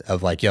hits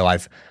of like, yo,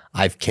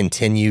 I've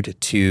continued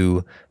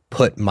to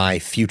put my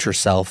future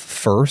self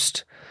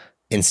first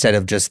instead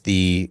of just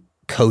the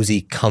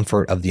cozy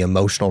comfort of the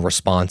emotional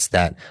response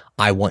that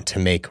I want to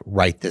make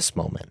right this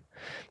moment.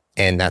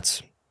 And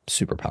that's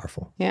super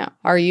powerful. Yeah.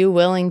 Are you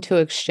willing to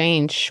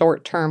exchange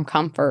short-term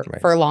comfort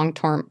for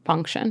long-term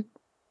function?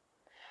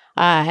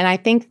 And I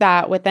think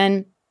that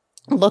within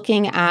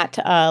looking at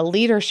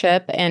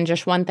leadership, and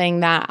just one thing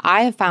that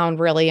I have found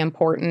really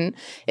important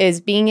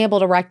is being able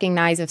to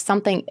recognize if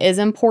something is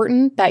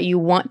important that you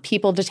want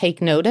people to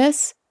take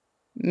notice,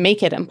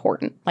 make it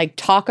important. Like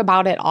talk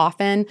about it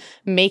often,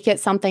 make it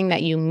something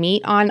that you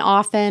meet on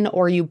often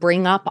or you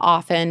bring up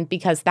often,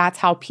 because that's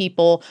how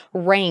people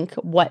rank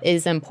what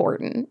is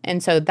important.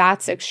 And so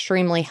that's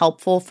extremely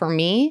helpful for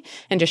me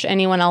and just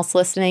anyone else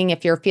listening.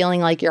 If you're feeling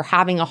like you're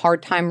having a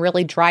hard time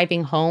really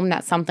driving home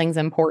that something's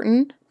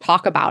important,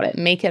 talk about it,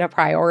 make it a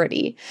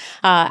priority.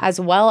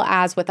 As well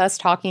as with us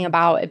talking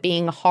about it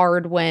being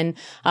hard when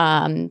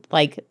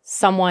like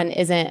someone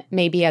isn't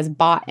maybe as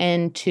bought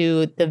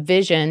into the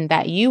vision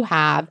that you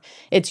have,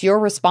 it's your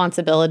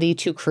responsibility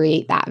to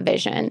create that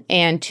vision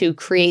and to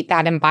create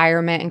that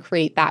environment and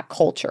create that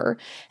culture.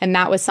 And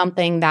that was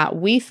something that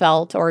we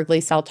felt, or at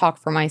least I'll talk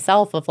for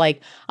myself, of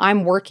like,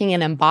 I'm working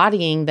and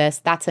embodying this,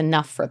 that's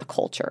enough for the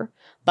culture.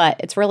 But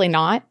it's really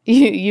not.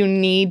 You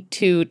need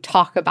to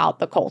talk about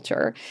the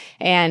culture,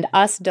 and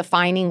us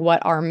defining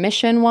what our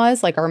mission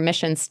was, like our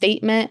mission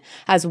statement,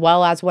 as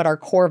well as what our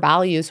core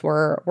values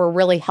were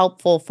really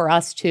helpful for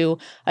us to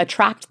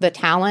attract the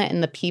talent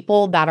and the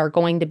people that are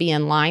going to be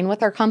in line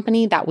with our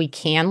company that we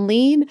can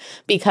lead.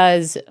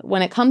 Because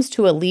when it comes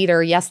to a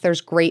leader, yes,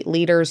 there's great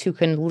leaders who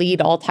can lead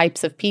all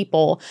types of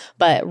people,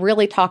 but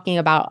really talking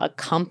about a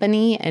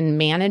company and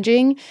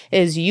managing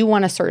is you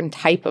want a certain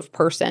type of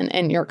person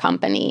in your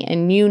company,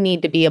 and you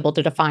need to be able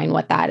to define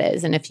what that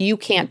is. And if you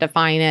can't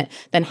define it,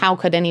 then how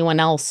could anyone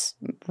else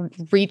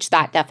reach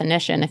that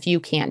definition if you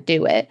can't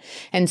do it?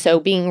 And so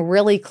being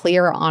really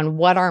clear on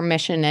what our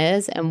mission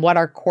is and what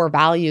our core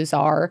values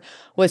are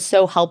was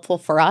so helpful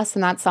for us.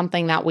 And that's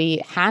something that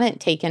we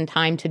hadn't taken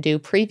time to do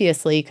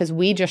previously because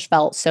we just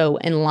felt so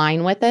in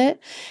line with it.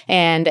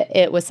 And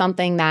it was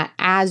something that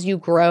as you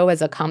grow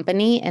as a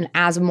company and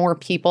as more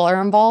people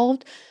are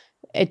involved,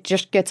 it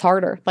just gets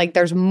harder. Like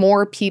there's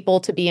more people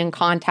to be in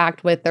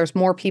contact with. There's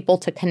more people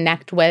to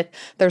connect with.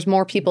 There's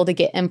more people to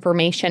get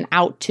information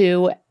out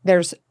to.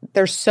 There's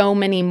so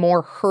many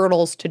more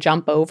hurdles to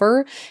jump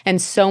over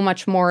and so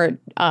much more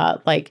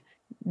like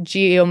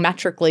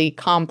geometrically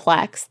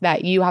complex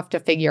that you have to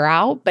figure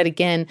out. But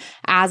again,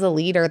 as a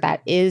leader,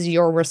 that is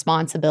your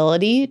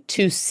responsibility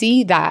to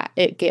see that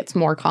it gets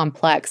more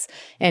complex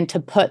and to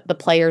put the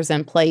players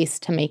in place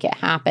to make it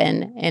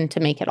happen and to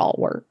make it all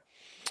work.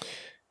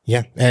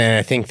 Yeah. And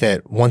I think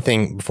that one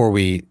thing before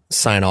we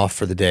sign off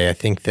for the day, I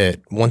think that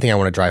one thing I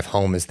want to drive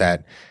home is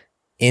that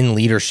in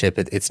leadership,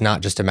 it's not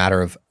just a matter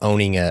of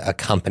owning a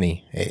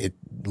company.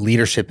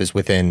 leadership is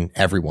within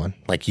everyone.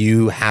 Like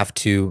you have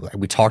to, like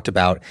we talked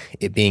about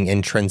it being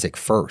intrinsic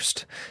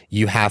first.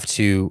 You have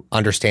to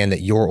understand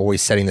that you're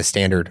always setting the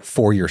standard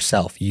for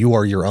yourself. You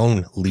are your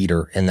own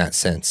leader in that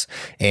sense.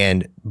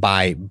 And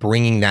by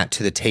bringing that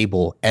to the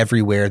table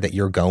everywhere that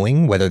you're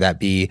going, whether that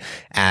be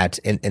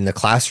in the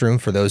classroom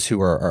for those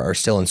who are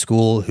still in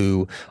school,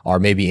 who are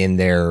maybe in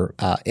their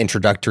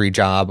introductory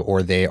job,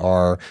 or they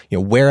are,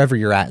 wherever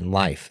you're at in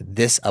life,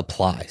 this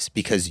applies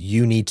because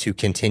you need to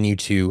continue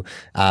to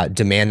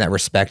demand that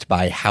respect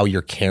by how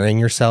you're carrying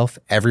yourself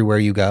everywhere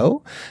you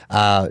go,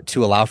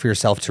 to allow for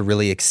yourself to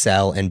really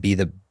excel and be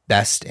the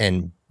best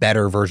and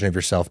better version of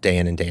yourself day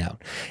in and day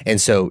out. And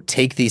so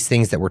take these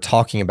things that we're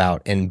talking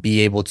about and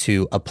be able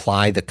to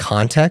apply the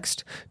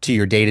context to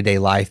your day-to-day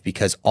life,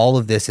 because all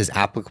of this is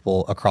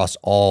applicable across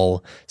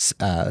all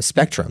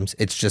spectrums.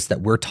 It's just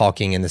that we're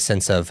talking in the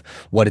sense of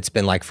what it's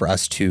been like for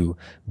us to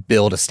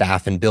build a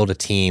staff and build a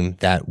team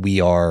that we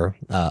are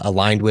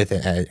aligned with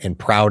and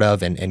proud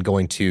of and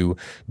going to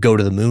go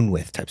to the moon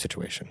with type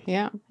situation.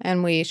 Yeah.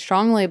 And we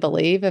strongly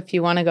believe if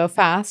you want to go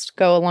fast,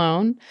 go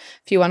alone.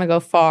 If you want to go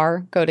far,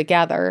 go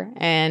together.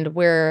 And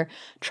we're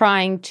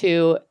trying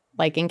to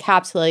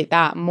encapsulate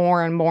that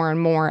more and more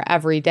and more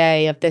every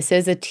day, if this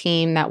is a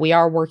team that we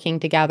are working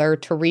together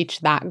to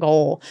reach that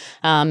goal.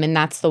 And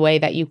that's the way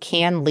that you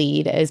can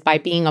lead, is by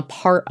being a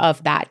part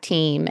of that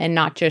team and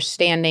not just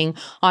standing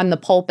on the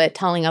pulpit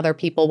telling other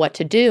people what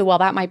to do. While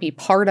that might be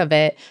part of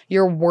it,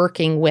 you're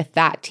working with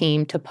that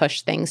team to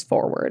push things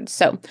forward.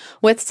 So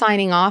with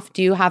signing off,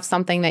 do you have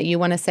something that you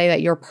want to say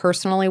that you're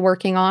personally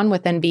working on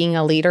within being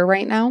a leader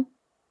right now?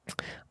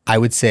 I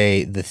would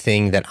say the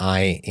thing that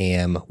I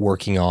am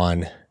working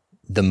on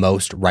the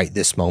most right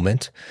this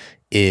moment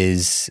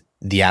is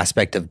the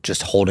aspect of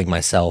just holding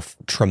myself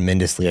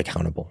tremendously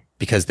accountable,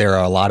 because there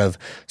are a lot of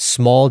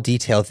small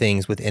detail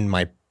things within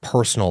my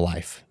personal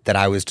life that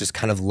I was just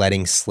kind of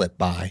letting slip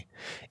by.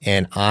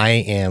 And I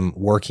am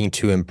working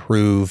to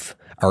improve,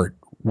 or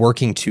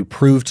working to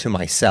prove to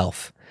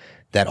myself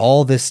that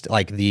all this,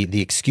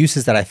 the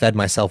excuses that I fed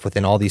myself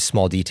within all these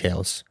small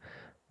details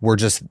were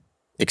just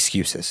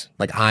excuses.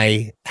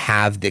 I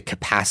have the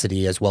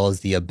capacity as well as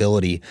the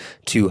ability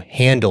to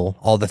handle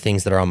all the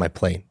things that are on my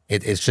plate.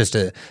 It's just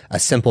a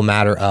simple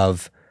matter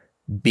of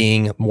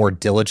being more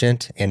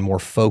diligent and more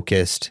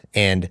focused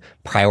and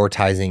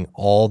prioritizing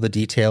all the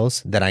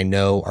details that I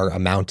know are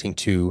amounting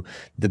to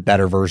the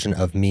better version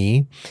of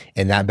me.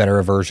 And that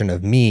better version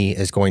of me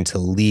is going to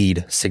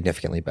lead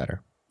significantly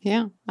better.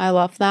 Yeah, I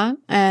love that.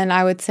 And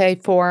I would say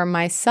for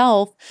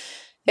myself,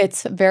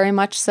 it's very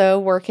much so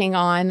working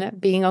on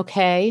being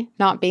okay,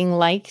 not being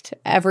liked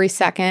every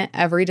second,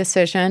 every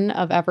decision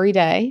of every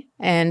day.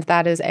 And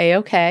that is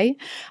A-okay.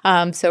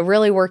 So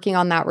really working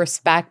on that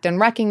respect and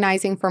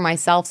recognizing for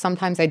myself,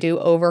 sometimes I do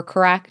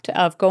overcorrect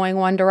of going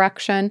one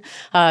direction,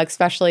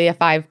 especially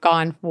if I've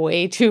gone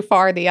way too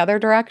far the other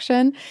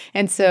direction.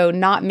 And so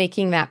not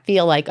making that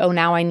feel like, oh,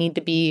 now I need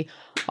to be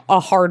a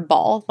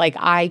hardball.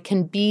 I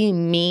can be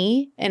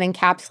me and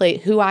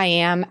encapsulate who I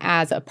am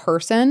as a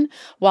person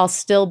while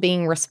still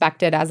being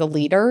respected as a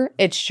leader.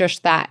 It's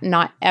just that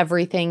not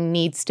everything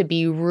needs to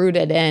be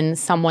rooted in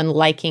someone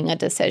liking a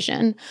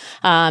decision.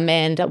 And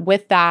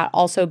with that,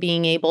 also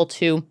being able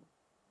to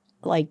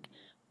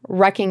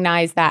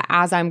recognize that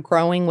as I'm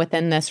growing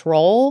within this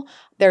role,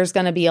 there's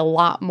going to be a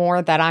lot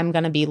more that I'm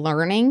going to be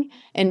learning,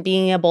 and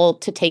being able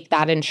to take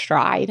that in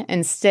stride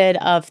instead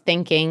of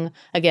thinking,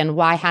 again,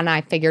 why hadn't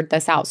I figured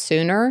this out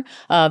sooner?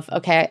 Of,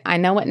 okay, I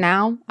know it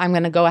now. I'm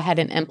going to go ahead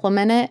and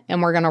implement it,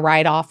 and we're going to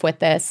ride off with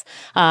this,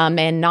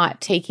 and not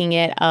taking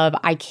it of,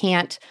 I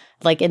can't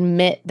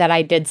admit that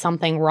I did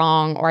something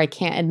wrong, or I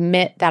can't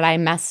admit that I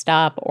messed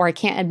up, or I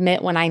can't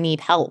admit when I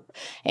need help,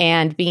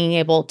 and being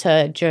able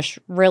to just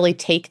really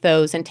take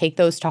those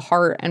to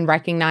heart and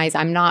recognize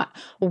I'm not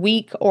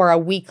weak or a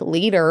weak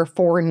leader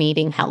for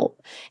needing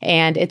help.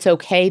 And it's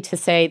okay to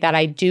say that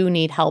I do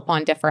need help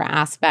on different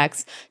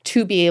aspects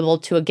to be able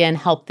to, again,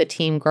 help the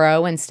team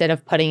grow instead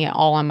of putting it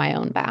all on my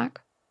own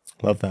back.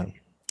 Love that.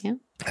 Yeah.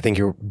 I think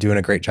you're doing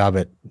a great job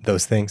at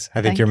those things.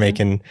 I think you're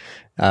making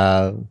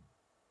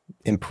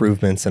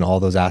improvements in all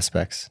those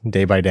aspects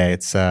day by day.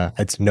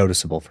 It's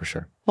noticeable for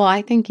sure. Well,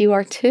 I think you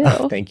are too.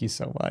 Oh, thank you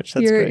so much.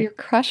 That's great. You're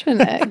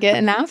crushing it,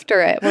 getting after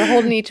it. We're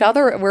holding each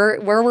other.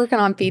 We're working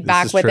on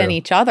feedback within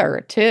each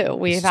other too.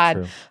 We've had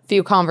a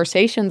few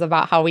conversations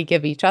about how we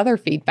give each other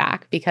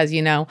feedback, because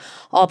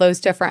all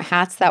those different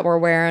hats that we're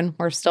wearing,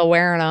 we're still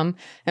wearing them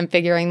and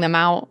figuring them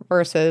out,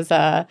 versus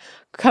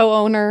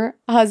co-owner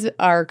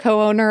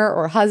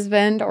or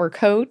husband or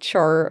coach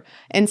or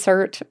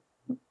insert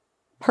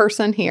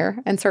person here,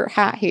 insert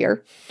hat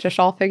here, just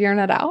all figuring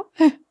it out.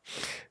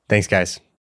 Thanks, guys.